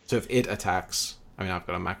 Okay. So if it attacks, I mean, I've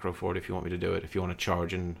got a macro for it if you want me to do it, if you want to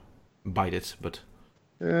charge and bite it, but...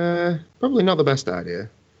 Probably not the best idea.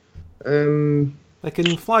 They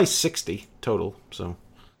can fly 60 total, so...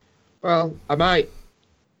 Well, I might...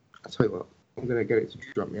 I'll tell you what. I'm going to get it to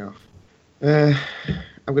drop me off. I'm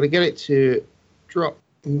going to get it to drop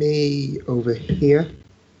me over here.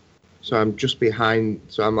 So I'm just behind...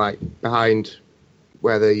 So I'm, like, behind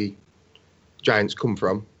where the giants come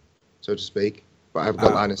from, so to speak. But I've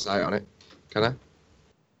got line of sight on it. Can I?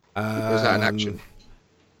 Or is that an action?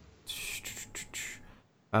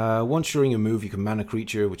 Once during a move, you can man a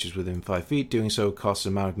creature which is within 5 feet. Doing so costs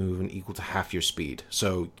an amount of movement equal to half your speed.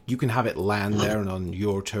 So you can have it land there, and on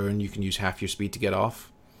your turn, you can use half your speed to get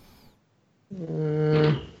off.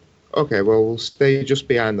 Okay, well, we'll stay just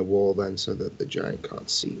behind the wall then, so that the giant can't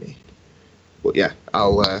see me. But yeah,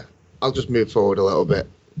 I'll just move forward a little bit.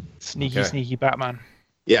 Sneaky Batman.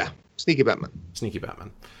 Yeah, sneaky Batman. Sneaky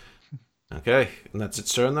Batman. Okay, and that's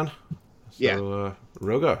its turn then? So, Yeah.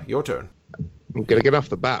 Roga, your turn. I'm gonna get off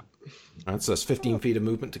the bat. Alright, so that's 15 feet of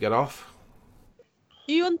movement to get off.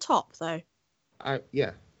 Are you on top though?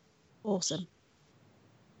 Yeah, Awesome.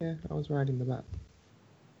 I was riding the bat.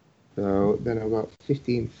 So then I've got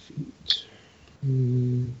 15 feet.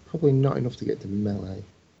 Probably not enough to get to melee.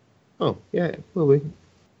 Oh, yeah, it will be.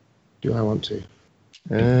 Do I want to?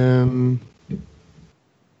 You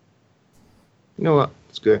know what?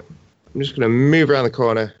 It's good. I'm just gonna move around the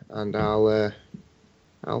corner and I'll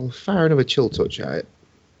fire another chill touch at it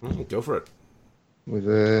Go for it. with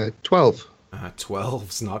a 12.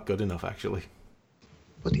 12's not good enough, actually.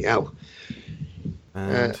 Bloody hell.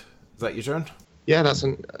 And is that your turn? Yeah, that's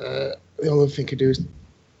the only thing I could do is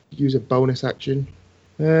use a bonus action.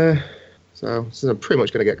 So since I'm pretty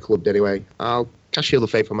much going to get clubbed anyway, I'll cast Shield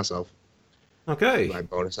of Faith on myself. Okay. My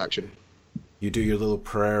bonus action. You do your little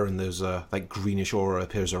prayer, and there's a like greenish aura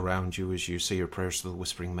appears around you as you say your prayers to the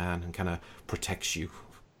Whispering Man, and kind of protects you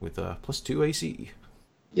with a +2 AC.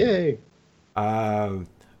 Yay!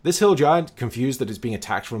 This hill giant, confused that it's being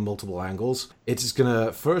attacked from multiple angles, it is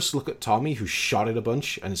gonna first look at Tommy, who shot it a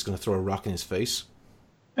bunch, and it's gonna throw a rock in his face.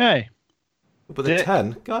 Hey. But the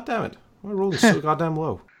 10, god damn it, my rolling so goddamn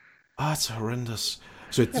low. it's horrendous.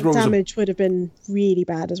 So it That throws damage would have been really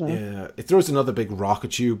bad as well. it throws another big rock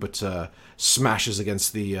at you, but smashes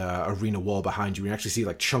against the arena wall behind you. You actually see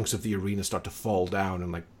like chunks of the arena start to fall down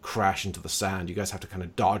and like crash into the sand. You guys have to kind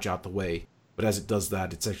of dodge out the way. But as it does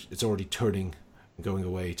that, it's already turning and going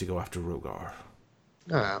away to go after Rogar.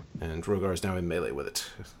 Ah, And Rogar is now in melee with it.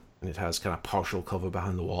 And it has kind of partial cover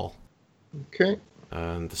behind the wall. okay.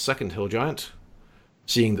 And the second hill giant,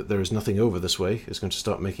 seeing that there is nothing over this way, is going to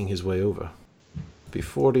start making his way over. Be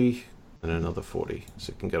 40, and another 40,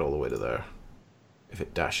 so it can get all the way to there. If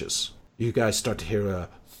it dashes. You guys start to hear a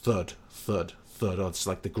thud, thud, thud. Oh, it's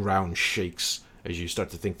like the ground shakes as you start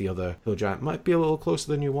to think the other hill giant might be a little closer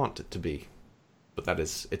than you want it to be. But that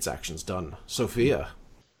is its actions done. Sophia.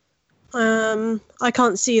 I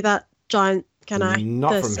can't see that giant, can I?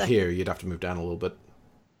 Not The from sec- here, you'd have to move down a little bit.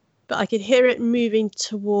 But I could hear it moving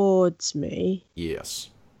towards me. Yes.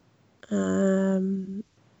 And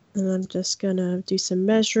I'm just gonna do some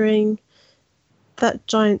measuring. That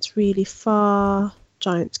giant's really far.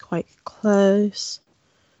 Giant's quite close.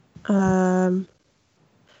 Tommy,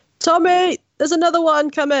 there's another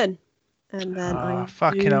one coming. And then I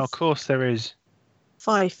fucking move hell, of course there is.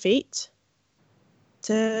 5 feet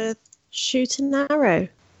to shoot an arrow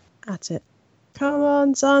at it. Come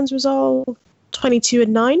on, Zan's resolve. 22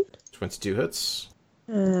 and 9. 22 hits.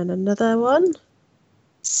 And another one.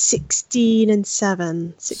 16 and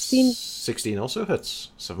 7. 16. 16 also hits.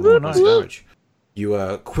 7 Ooh, more nice. points of damage.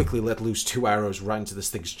 You quickly let loose 2 arrows right into this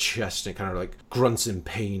thing's chest, and it kind of like grunts in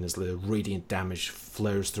pain as the radiant damage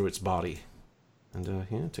flares through its body. And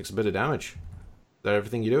it takes a bit of damage. Is that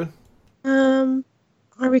everything you're doing?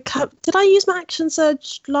 I recover. Did I use my action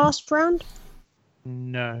surge last round?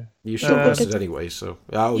 No. You should have Okay. used it anyway, so...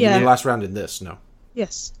 Oh, Yeah. you mean last round in this? No.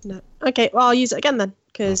 Yes. No. Okay. Well, I'll use it again then,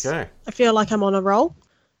 because Okay. I feel like I'm on a roll.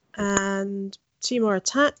 And 2 more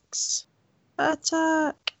attacks.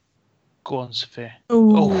 Attack. Go on, Sophia.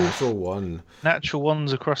 Ooh. Oh. Natural 1. Natural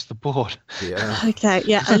ones across the board. Yeah. Okay.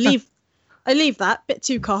 Yeah. I leave that bit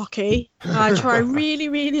too cocky. I try really,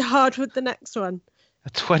 really hard with the next one. A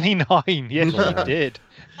 29. Yes, you did.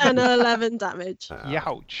 And 11 damage.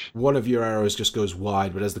 Youch. One of your arrows just goes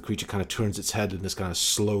wide, but as the creature kind of turns its head in this kind of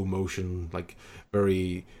slow motion, like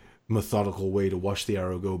very methodical way to watch the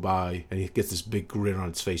arrow go by, and it gets this big grin on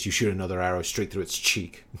its face, you shoot another arrow straight through its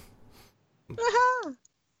cheek. Aha!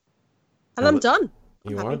 And I'm done.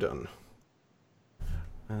 You are done.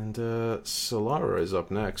 And Solara is up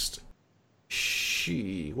next.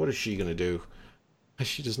 What is she gonna do?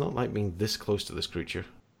 She does not like being this close to this creature.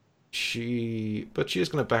 But she is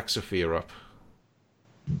gonna back Sophia up.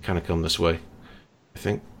 Kind of come this way, I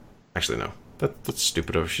think. Actually, no. That's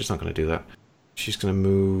stupid of her. She's not gonna do that. She's gonna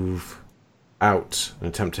move out and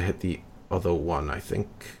attempt to hit the other one, I think.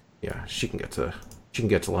 Yeah, she can get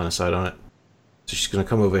to line of sight on it. So she's gonna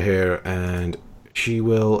come over here and she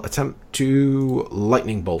will attempt to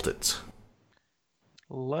lightning bolt it.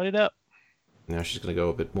 Light it up. Now she's going to go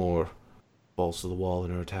a bit more balls to the wall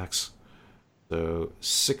in her attacks. So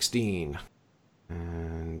 16.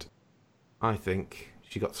 And I think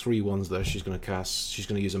she got 3 ones there. She's going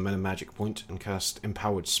to use a meta magic point and cast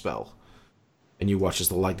Empowered Spell. And you watch as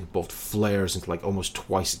the lightning bolt flares into like almost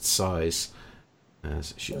twice its size.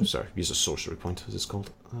 Use a sorcery point, as it's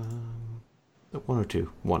called. 1 or 2?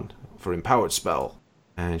 1 for Empowered Spell.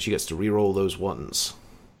 And she gets to reroll those ones.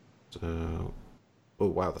 So, oh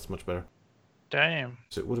wow, that's much better. Damn.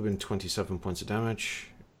 So it would have been 27 points of damage.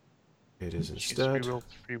 It is She gets instead. rerolled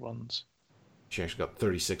 3 ones. She actually got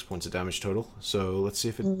 36 points of damage total. So let's see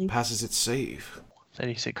if it passes its save.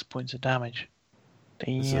 36 points of damage.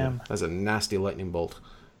 Damn. That's a nasty lightning bolt.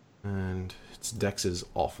 And its dex is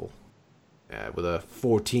awful. With a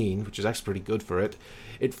 14, which is actually pretty good for it,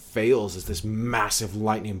 it fails as this massive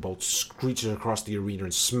lightning bolt screeches across the arena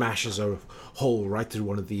and smashes a hole right through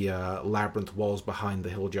one of the labyrinth walls behind the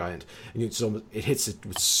hill giant. And it hits it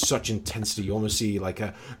with such intensity. You almost see like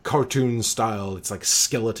a cartoon style. It's like a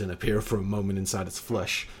skeleton appear for a moment inside its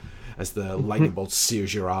flesh as the lightning bolt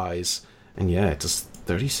sears your eyes. And yeah, it does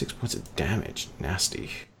 36 points of damage. Nasty.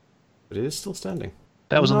 But it is still standing.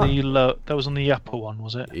 That was on the upper one,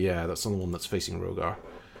 was it? Yeah, that's on the one that's facing Rogar.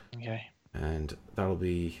 Okay. And that'll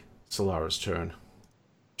be Solara's turn.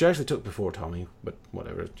 She actually took before Tommy, but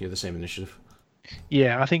whatever. You're the same initiative.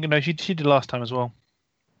 Yeah, I think she did last time as well.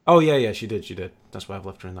 Oh yeah, she did. That's why I've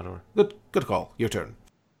left her in that order. Good call. Your turn.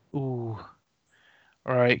 Ooh.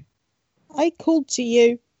 All right. I called to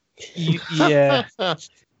you. Yeah.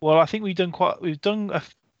 Well, I think we've done a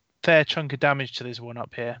fair chunk of damage to this one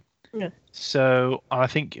up here. Yeah. So I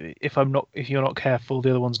think if you're not careful, the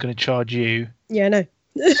other one's going to charge you. Yeah, no.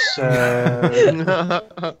 So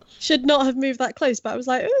Should not have moved that close, but I was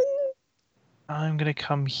like, I'm going to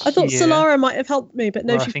come here. I thought Solara might have helped me, but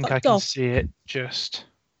no, where she I think I fucked can off. see it just.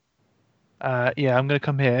 Yeah, I'm going to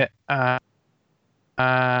come here and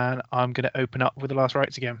I'm going to open up with the last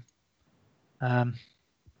rites again. I'm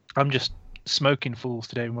just smoking fools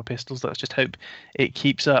today with my pistols. Let's just hope it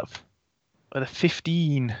keeps up. With a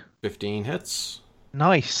 15. 15 hits.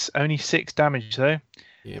 Nice. Only 6 damage though.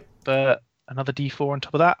 Yep. But another d4 on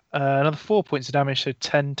top of that. Another 4 points of damage, so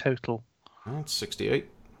 10 total. That's 68.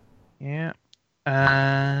 Yeah.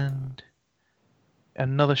 And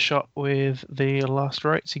another shot with the last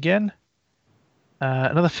rites again.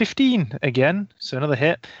 Another 15 again, so another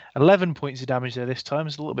hit. 11 points of damage there this time.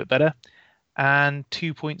 It's a little bit better. And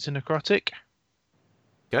 2 points of necrotic.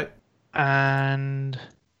 Okay. And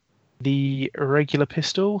the regular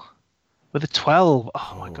pistol with a 12.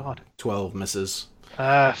 Oh my god. 12 misses.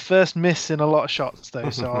 First miss in a lot of shots though,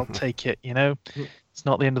 so I'll take it, you know. It's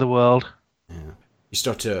not the end of the world. Yeah. You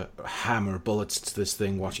start to hammer bullets to this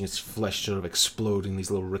thing, watching its flesh sort of explode in these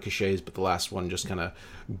little ricochets, but the last one just kind of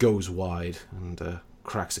goes wide and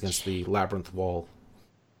cracks against the labyrinth wall.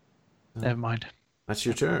 Never mind. That's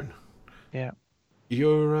your turn. Yeah.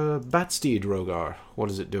 Your bat steed, Rogar, what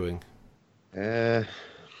is it doing?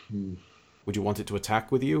 Hmm. Would you want it to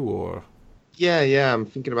attack with you, or...? Yeah, I'm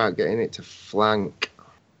thinking about getting it to flank.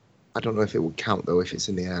 I don't know if it would count, though, if it's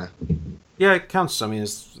in the air. Yeah, it counts. I mean,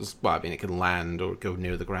 it can land or go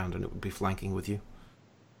near the ground, and it would be flanking with you.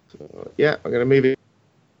 So, yeah, I'm going to move it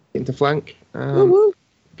into flank. Woo-woo.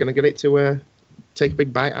 Going to get it to take a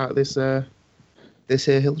big bite out of this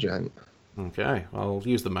here hill giant. Okay, I'll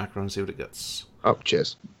use the macro and see what it gets. Oh,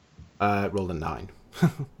 cheers. It rolled a 9.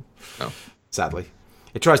 Oh. Sadly.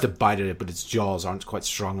 It tries to bite at it, but its jaws aren't quite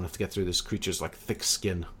strong enough to get through this creature's, thick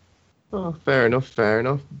skin. Oh, fair enough.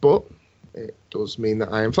 But it does mean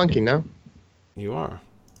that I am flanking now. You are.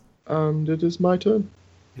 And it is my turn.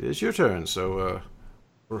 It is your turn, so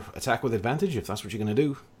attack with advantage if that's what you're going to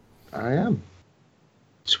do. I am.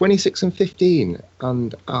 26 and 15,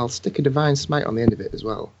 and I'll stick a Divine Smite on the end of it as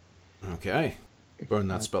well. Okay. Burn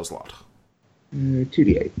that spell slot.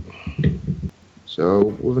 2d8. So,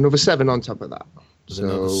 with another 7 on top of that. There's So,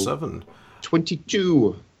 another 7.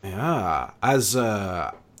 22. Yeah. As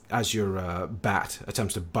your bat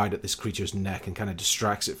attempts to bite at this creature's neck and kind of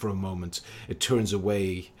distracts it for a moment, it turns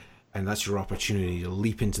away, and that's your opportunity to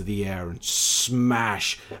leap into the air and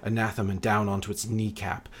smash Anathema down onto its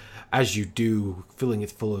kneecap. As you do, filling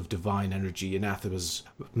it full of divine energy, Anathema's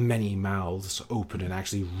many mouths open and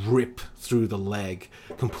actually rip through the leg,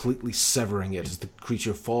 completely severing it as the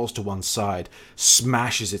creature falls to one side,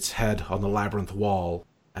 smashes its head on the labyrinth wall,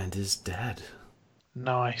 and is dead.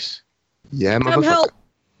 Nice. Yeah, Come help.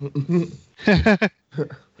 motherfucker.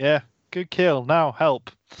 Yeah, good kill. Now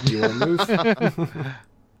help. You want to move?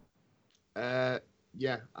 Yeah,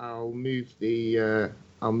 I'll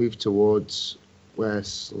move towards where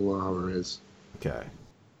Solara is. Okay.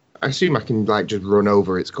 I assume I can just run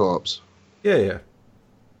over its corpse. Yeah.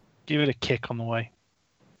 Give it a kick on the way.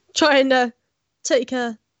 Try and take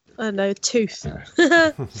a, I don't know, tooth.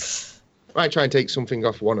 Might try and take something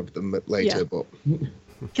off one of them later, Yeah. but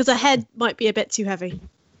Because a head might be a bit too heavy.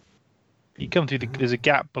 You come through there's a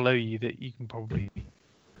gap below you that you can probably.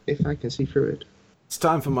 if I can see through it. It's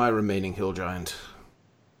time for my remaining hill giant.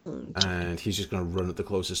 And he's just going to run at the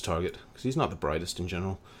closest target, because he's not the brightest in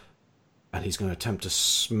general. And he's going to attempt to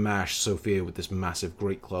smash Sophia with this massive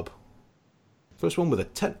great club. First one with a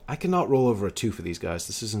 10. I cannot roll over a 2 for these guys.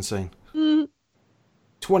 This is insane.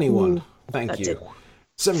 21. Thank that you. did.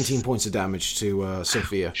 17 points of damage to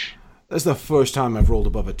Sophia. That's the first time I've rolled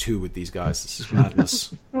above a 2 with these guys. This is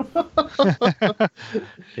madness.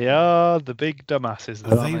 They are the big dumbasses. Though,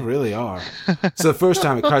 They aren't they? really are. So the first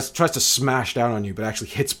time it tries to smash down on you, but actually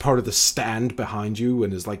hits part of the stand behind you,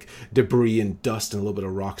 and is debris and dust and a little bit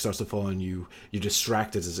of rock starts to fall on you. You're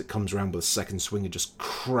distracted as it comes around with a second swing and just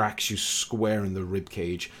cracks you square in the rib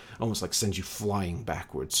cage, almost sends you flying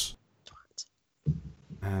backwards.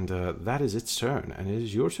 And that is its turn, and it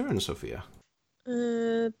is your turn, Sophia.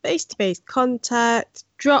 Base to base contact,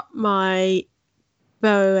 drop my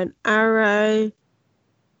bow and arrow,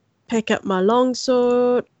 pick up my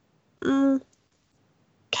longsword. Can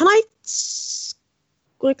I?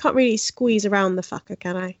 I can't really squeeze around the fucker,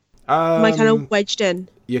 can I? Am I kind of wedged in?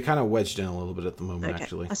 You're kind of wedged in a little bit at the moment, Okay,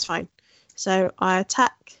 actually. that's fine. So I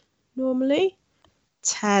attack normally.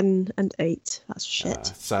 10 and 8. That's shit.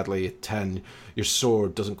 Sadly, at 10, your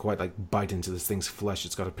sword doesn't quite bite into this thing's flesh.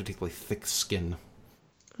 It's got a particularly thick skin.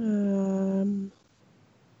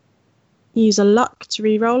 Use a luck to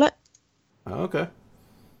re-roll it. Okay.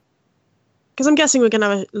 Because I'm guessing we're going to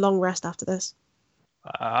have a long rest after this.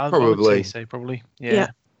 I would Probably. say so, probably. Yeah. Yeah.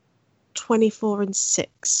 24 and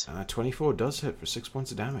 6. 24 does hit for 6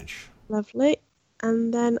 points of damage. Lovely.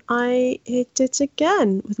 And then I hit it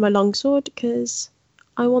again with my longsword because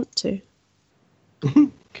I want to.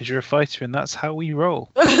 Because you're a fighter and that's how we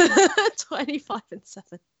roll. 25 and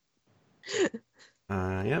 7.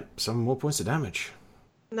 Yep, 7 more points of damage.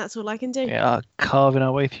 And that's all I can do. Yeah, carving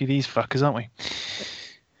our way through these fuckers, aren't we?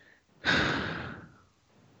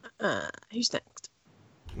 Who's next?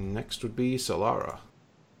 Next would be Solara.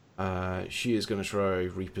 She is going to try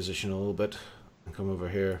reposition a little bit and come over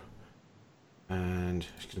here. And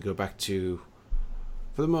she's going to go back to,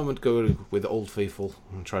 for the moment, go with Old Faithful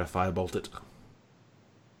and try to firebolt it.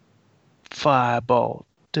 Fireball.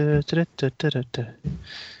 Da, da, da, da, da, da.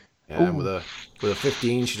 Yeah, and with a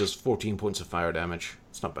 15, she does 14 points of fire damage.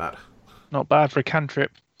 It's not bad. Not bad for a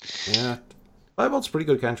cantrip. Yeah, Firebolt's a pretty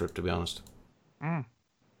good cantrip, to be honest.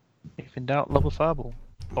 If in doubt, level fireball.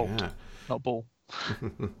 Bolt, Yeah. not ball.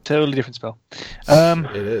 Totally different spell.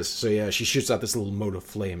 It is. So yeah, she shoots out this little mote of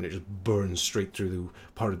flame and it just burns straight through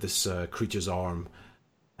part of this creature's arm.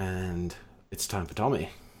 And it's time for Tommy.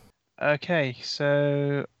 Okay,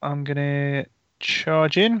 so I'm gonna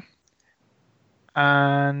charge in,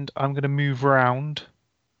 and I'm gonna move round.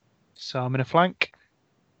 So I'm in a flank.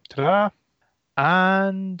 Ta-da!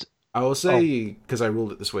 And I will say, because I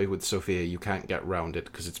ruled it this way with Sophia, you can't get round it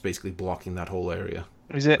because it's basically blocking that whole area.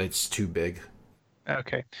 is it It's too big.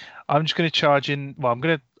 okay? I'm just gonna charge in. Well, I'm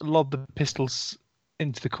gonna lob the pistols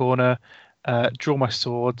into the corner, draw my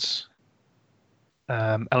swords,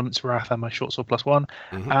 Elements of Wrath and my short sword +1,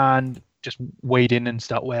 and just wade in and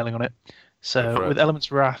start wailing on it. So with Elements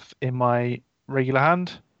of Wrath in my regular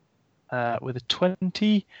hand, with a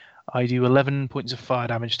 20, I do 11 points of fire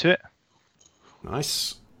damage to it.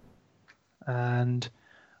 Nice. And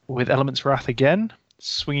with Elements of Wrath again,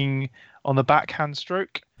 swinging on the backhand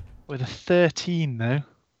stroke with a 13 though.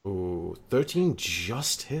 Ooh, 13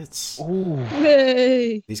 just hits. Ooh.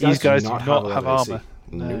 Yay! These These guys do do not not have, have a lot of AC. armor.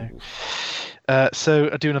 No. No. So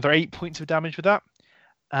I do another 8 points of damage with that.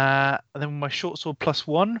 And then with my short sword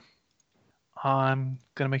 +1, I'm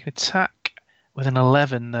going to make an attack with an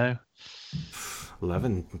 11 though.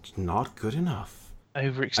 11, not good enough.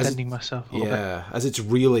 Overextending myself a little bit. Yeah, as it's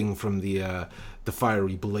reeling from the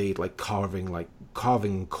fiery blade, like carving,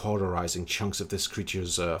 cauterizing chunks of this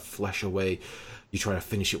creature's flesh away. You try to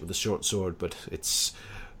finish it with the short sword, but it's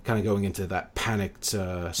kind of going into that panicked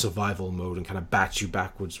survival mode and kind of bats you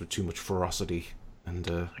backwards with too much ferocity. And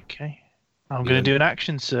Okay. I'm going to do an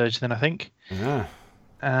action surge then, I think. yeah,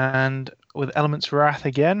 And with Elements Wrath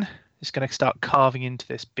again, it's going to start carving into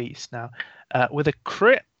this beast now. With a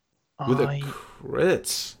crit, with a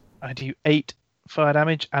crit. I do 8 fire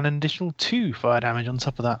damage and an additional 2 fire damage on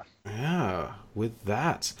top of that. Yeah, with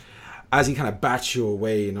that. As he kind of bats you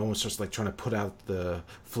away and almost just like trying to put out the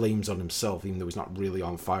flames on himself, even though he's not really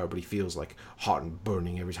on fire, but he feels like hot and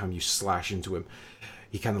burning every time you slash into him.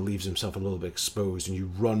 He kind of leaves himself a little bit exposed, and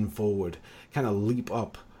you run forward, kind of leap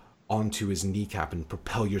up onto his kneecap and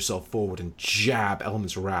propel yourself forward and jab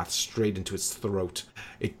Elements of Wrath straight into its throat.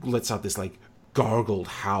 It lets out this like gargled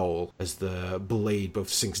howl as the blade both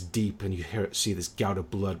sinks deep and you see this gout of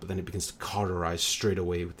blood, but then it begins to cauterize straight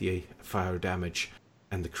away with the fire damage.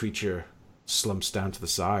 And the creature slumps down to the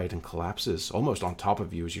side and collapses, almost on top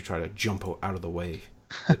of you as you try to jump out of the way.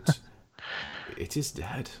 But it is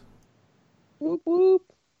dead. Whoop whoop.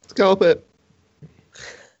 Scalp it.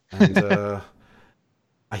 And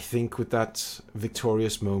I think with that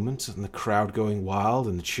victorious moment and the crowd going wild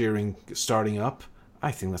and the cheering starting up,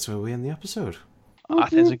 I think that's where we end the episode. I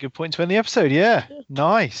think it's a good point to end the episode, yeah.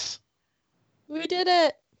 Nice. We did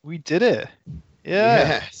it. We did it.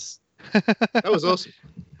 Yeah. Yes. That was awesome.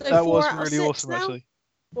 So That 4 was out of really 6 awesome, now? actually.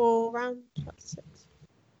 4 rounds out of 6.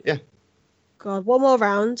 Yeah. God, one more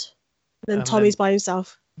round. Then And Tommy's by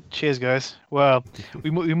himself. Cheers, guys. Well, we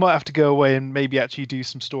might have to go away and maybe actually do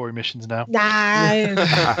some story missions now. No.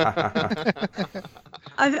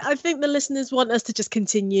 I think the listeners want us to just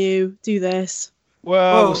continue, do this.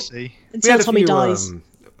 Well, we'll Well, see. Until Tommy dies.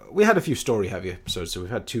 We had a few story-heavy episodes, so we've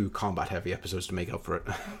had 2 combat-heavy episodes to make up for it.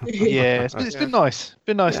 Yeah, it's been nice.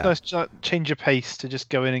 Been nice, Yeah. nice change of pace to just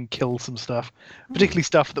go in and kill some stuff, particularly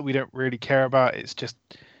stuff that we don't really care about. It's just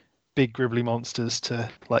big gribbly monsters to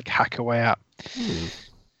like hack away at. Yeah, And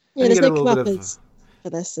there's you get no a little bit of- comeuppance for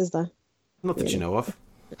this, is there? Not that you know of.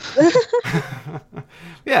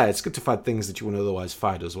 Yeah, it's good to fight things that you wouldn't otherwise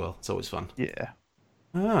fight as well. It's always fun. Yeah.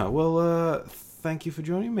 Well, thank you for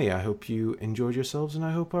joining me. I hope you enjoyed yourselves, and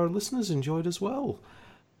I hope our listeners enjoyed as well.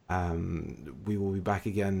 We will be back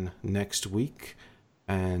again next week.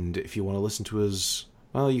 And if you want to listen to us,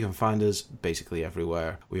 well, you can find us basically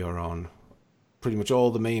everywhere. We are on pretty much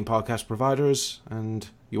all the main podcast providers, and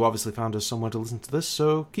you obviously found us somewhere to listen to this,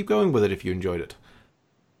 so keep going with it if you enjoyed it.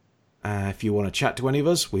 If you want to chat to any of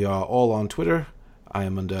us, we are all on Twitter. I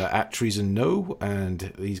am under @TreasonNo,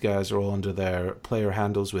 and these guys are all under their player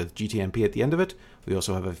handles with GTMP at the end of it. We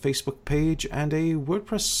also have a Facebook page and a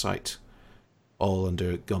WordPress site, all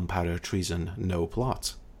under Gunpowder Treason No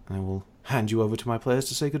Plot. And I will hand you over to my players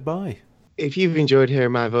to say goodbye. If you've enjoyed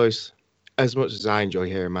hearing my voice as much as I enjoy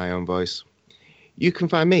hearing my own voice, you can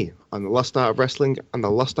find me on The Lost Art of Wrestling and The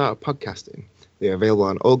Lost Art of Podcasting. They're available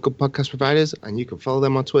on all good podcast providers, and you can follow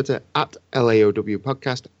them on Twitter @LAOW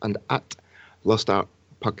Podcast and @Lost Art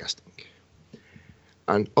Podcasting.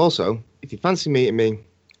 And also, if you fancy meeting me,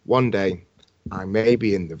 one day I may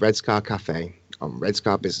be in the Red Scar Cafe on Red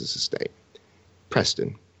Scar Business Estate,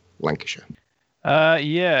 Preston, Lancashire.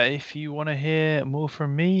 Yeah, if you want to hear more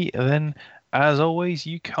from me, then as always,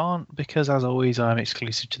 you can't, because as always, I'm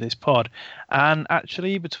exclusive to this pod. And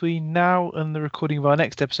actually, between now and the recording of our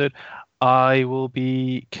next episode, I will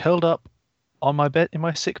be curled up on my bed, in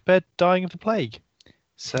my sick bed, dying of the plague.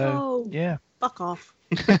 So, yeah. Fuck off.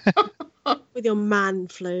 With your man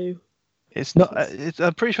flu. It's not.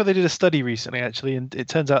 I'm pretty sure they did a study recently, actually, and it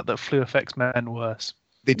turns out that flu affects men worse.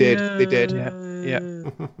 They did. Yeah.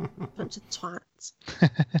 Bunch of twats.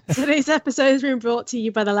 Today's episode has been brought to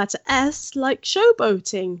you by the letter S, like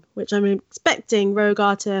showboating, which I'm expecting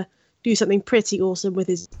Rogar to do something pretty awesome with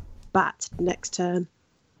his bat next turn.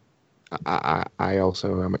 I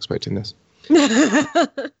also am expecting this.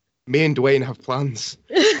 Me and Dwayne have plans.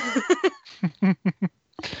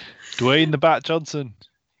 Dwayne the Bat Johnson.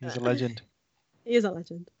 He's a legend. He is a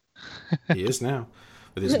legend. He is now,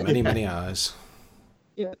 with his many, many eyes.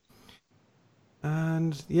 Yeah.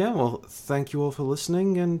 And yeah, well, thank you all for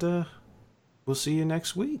listening, and we'll see you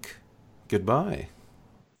next week. Goodbye.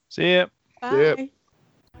 See ya. Bye. Yep.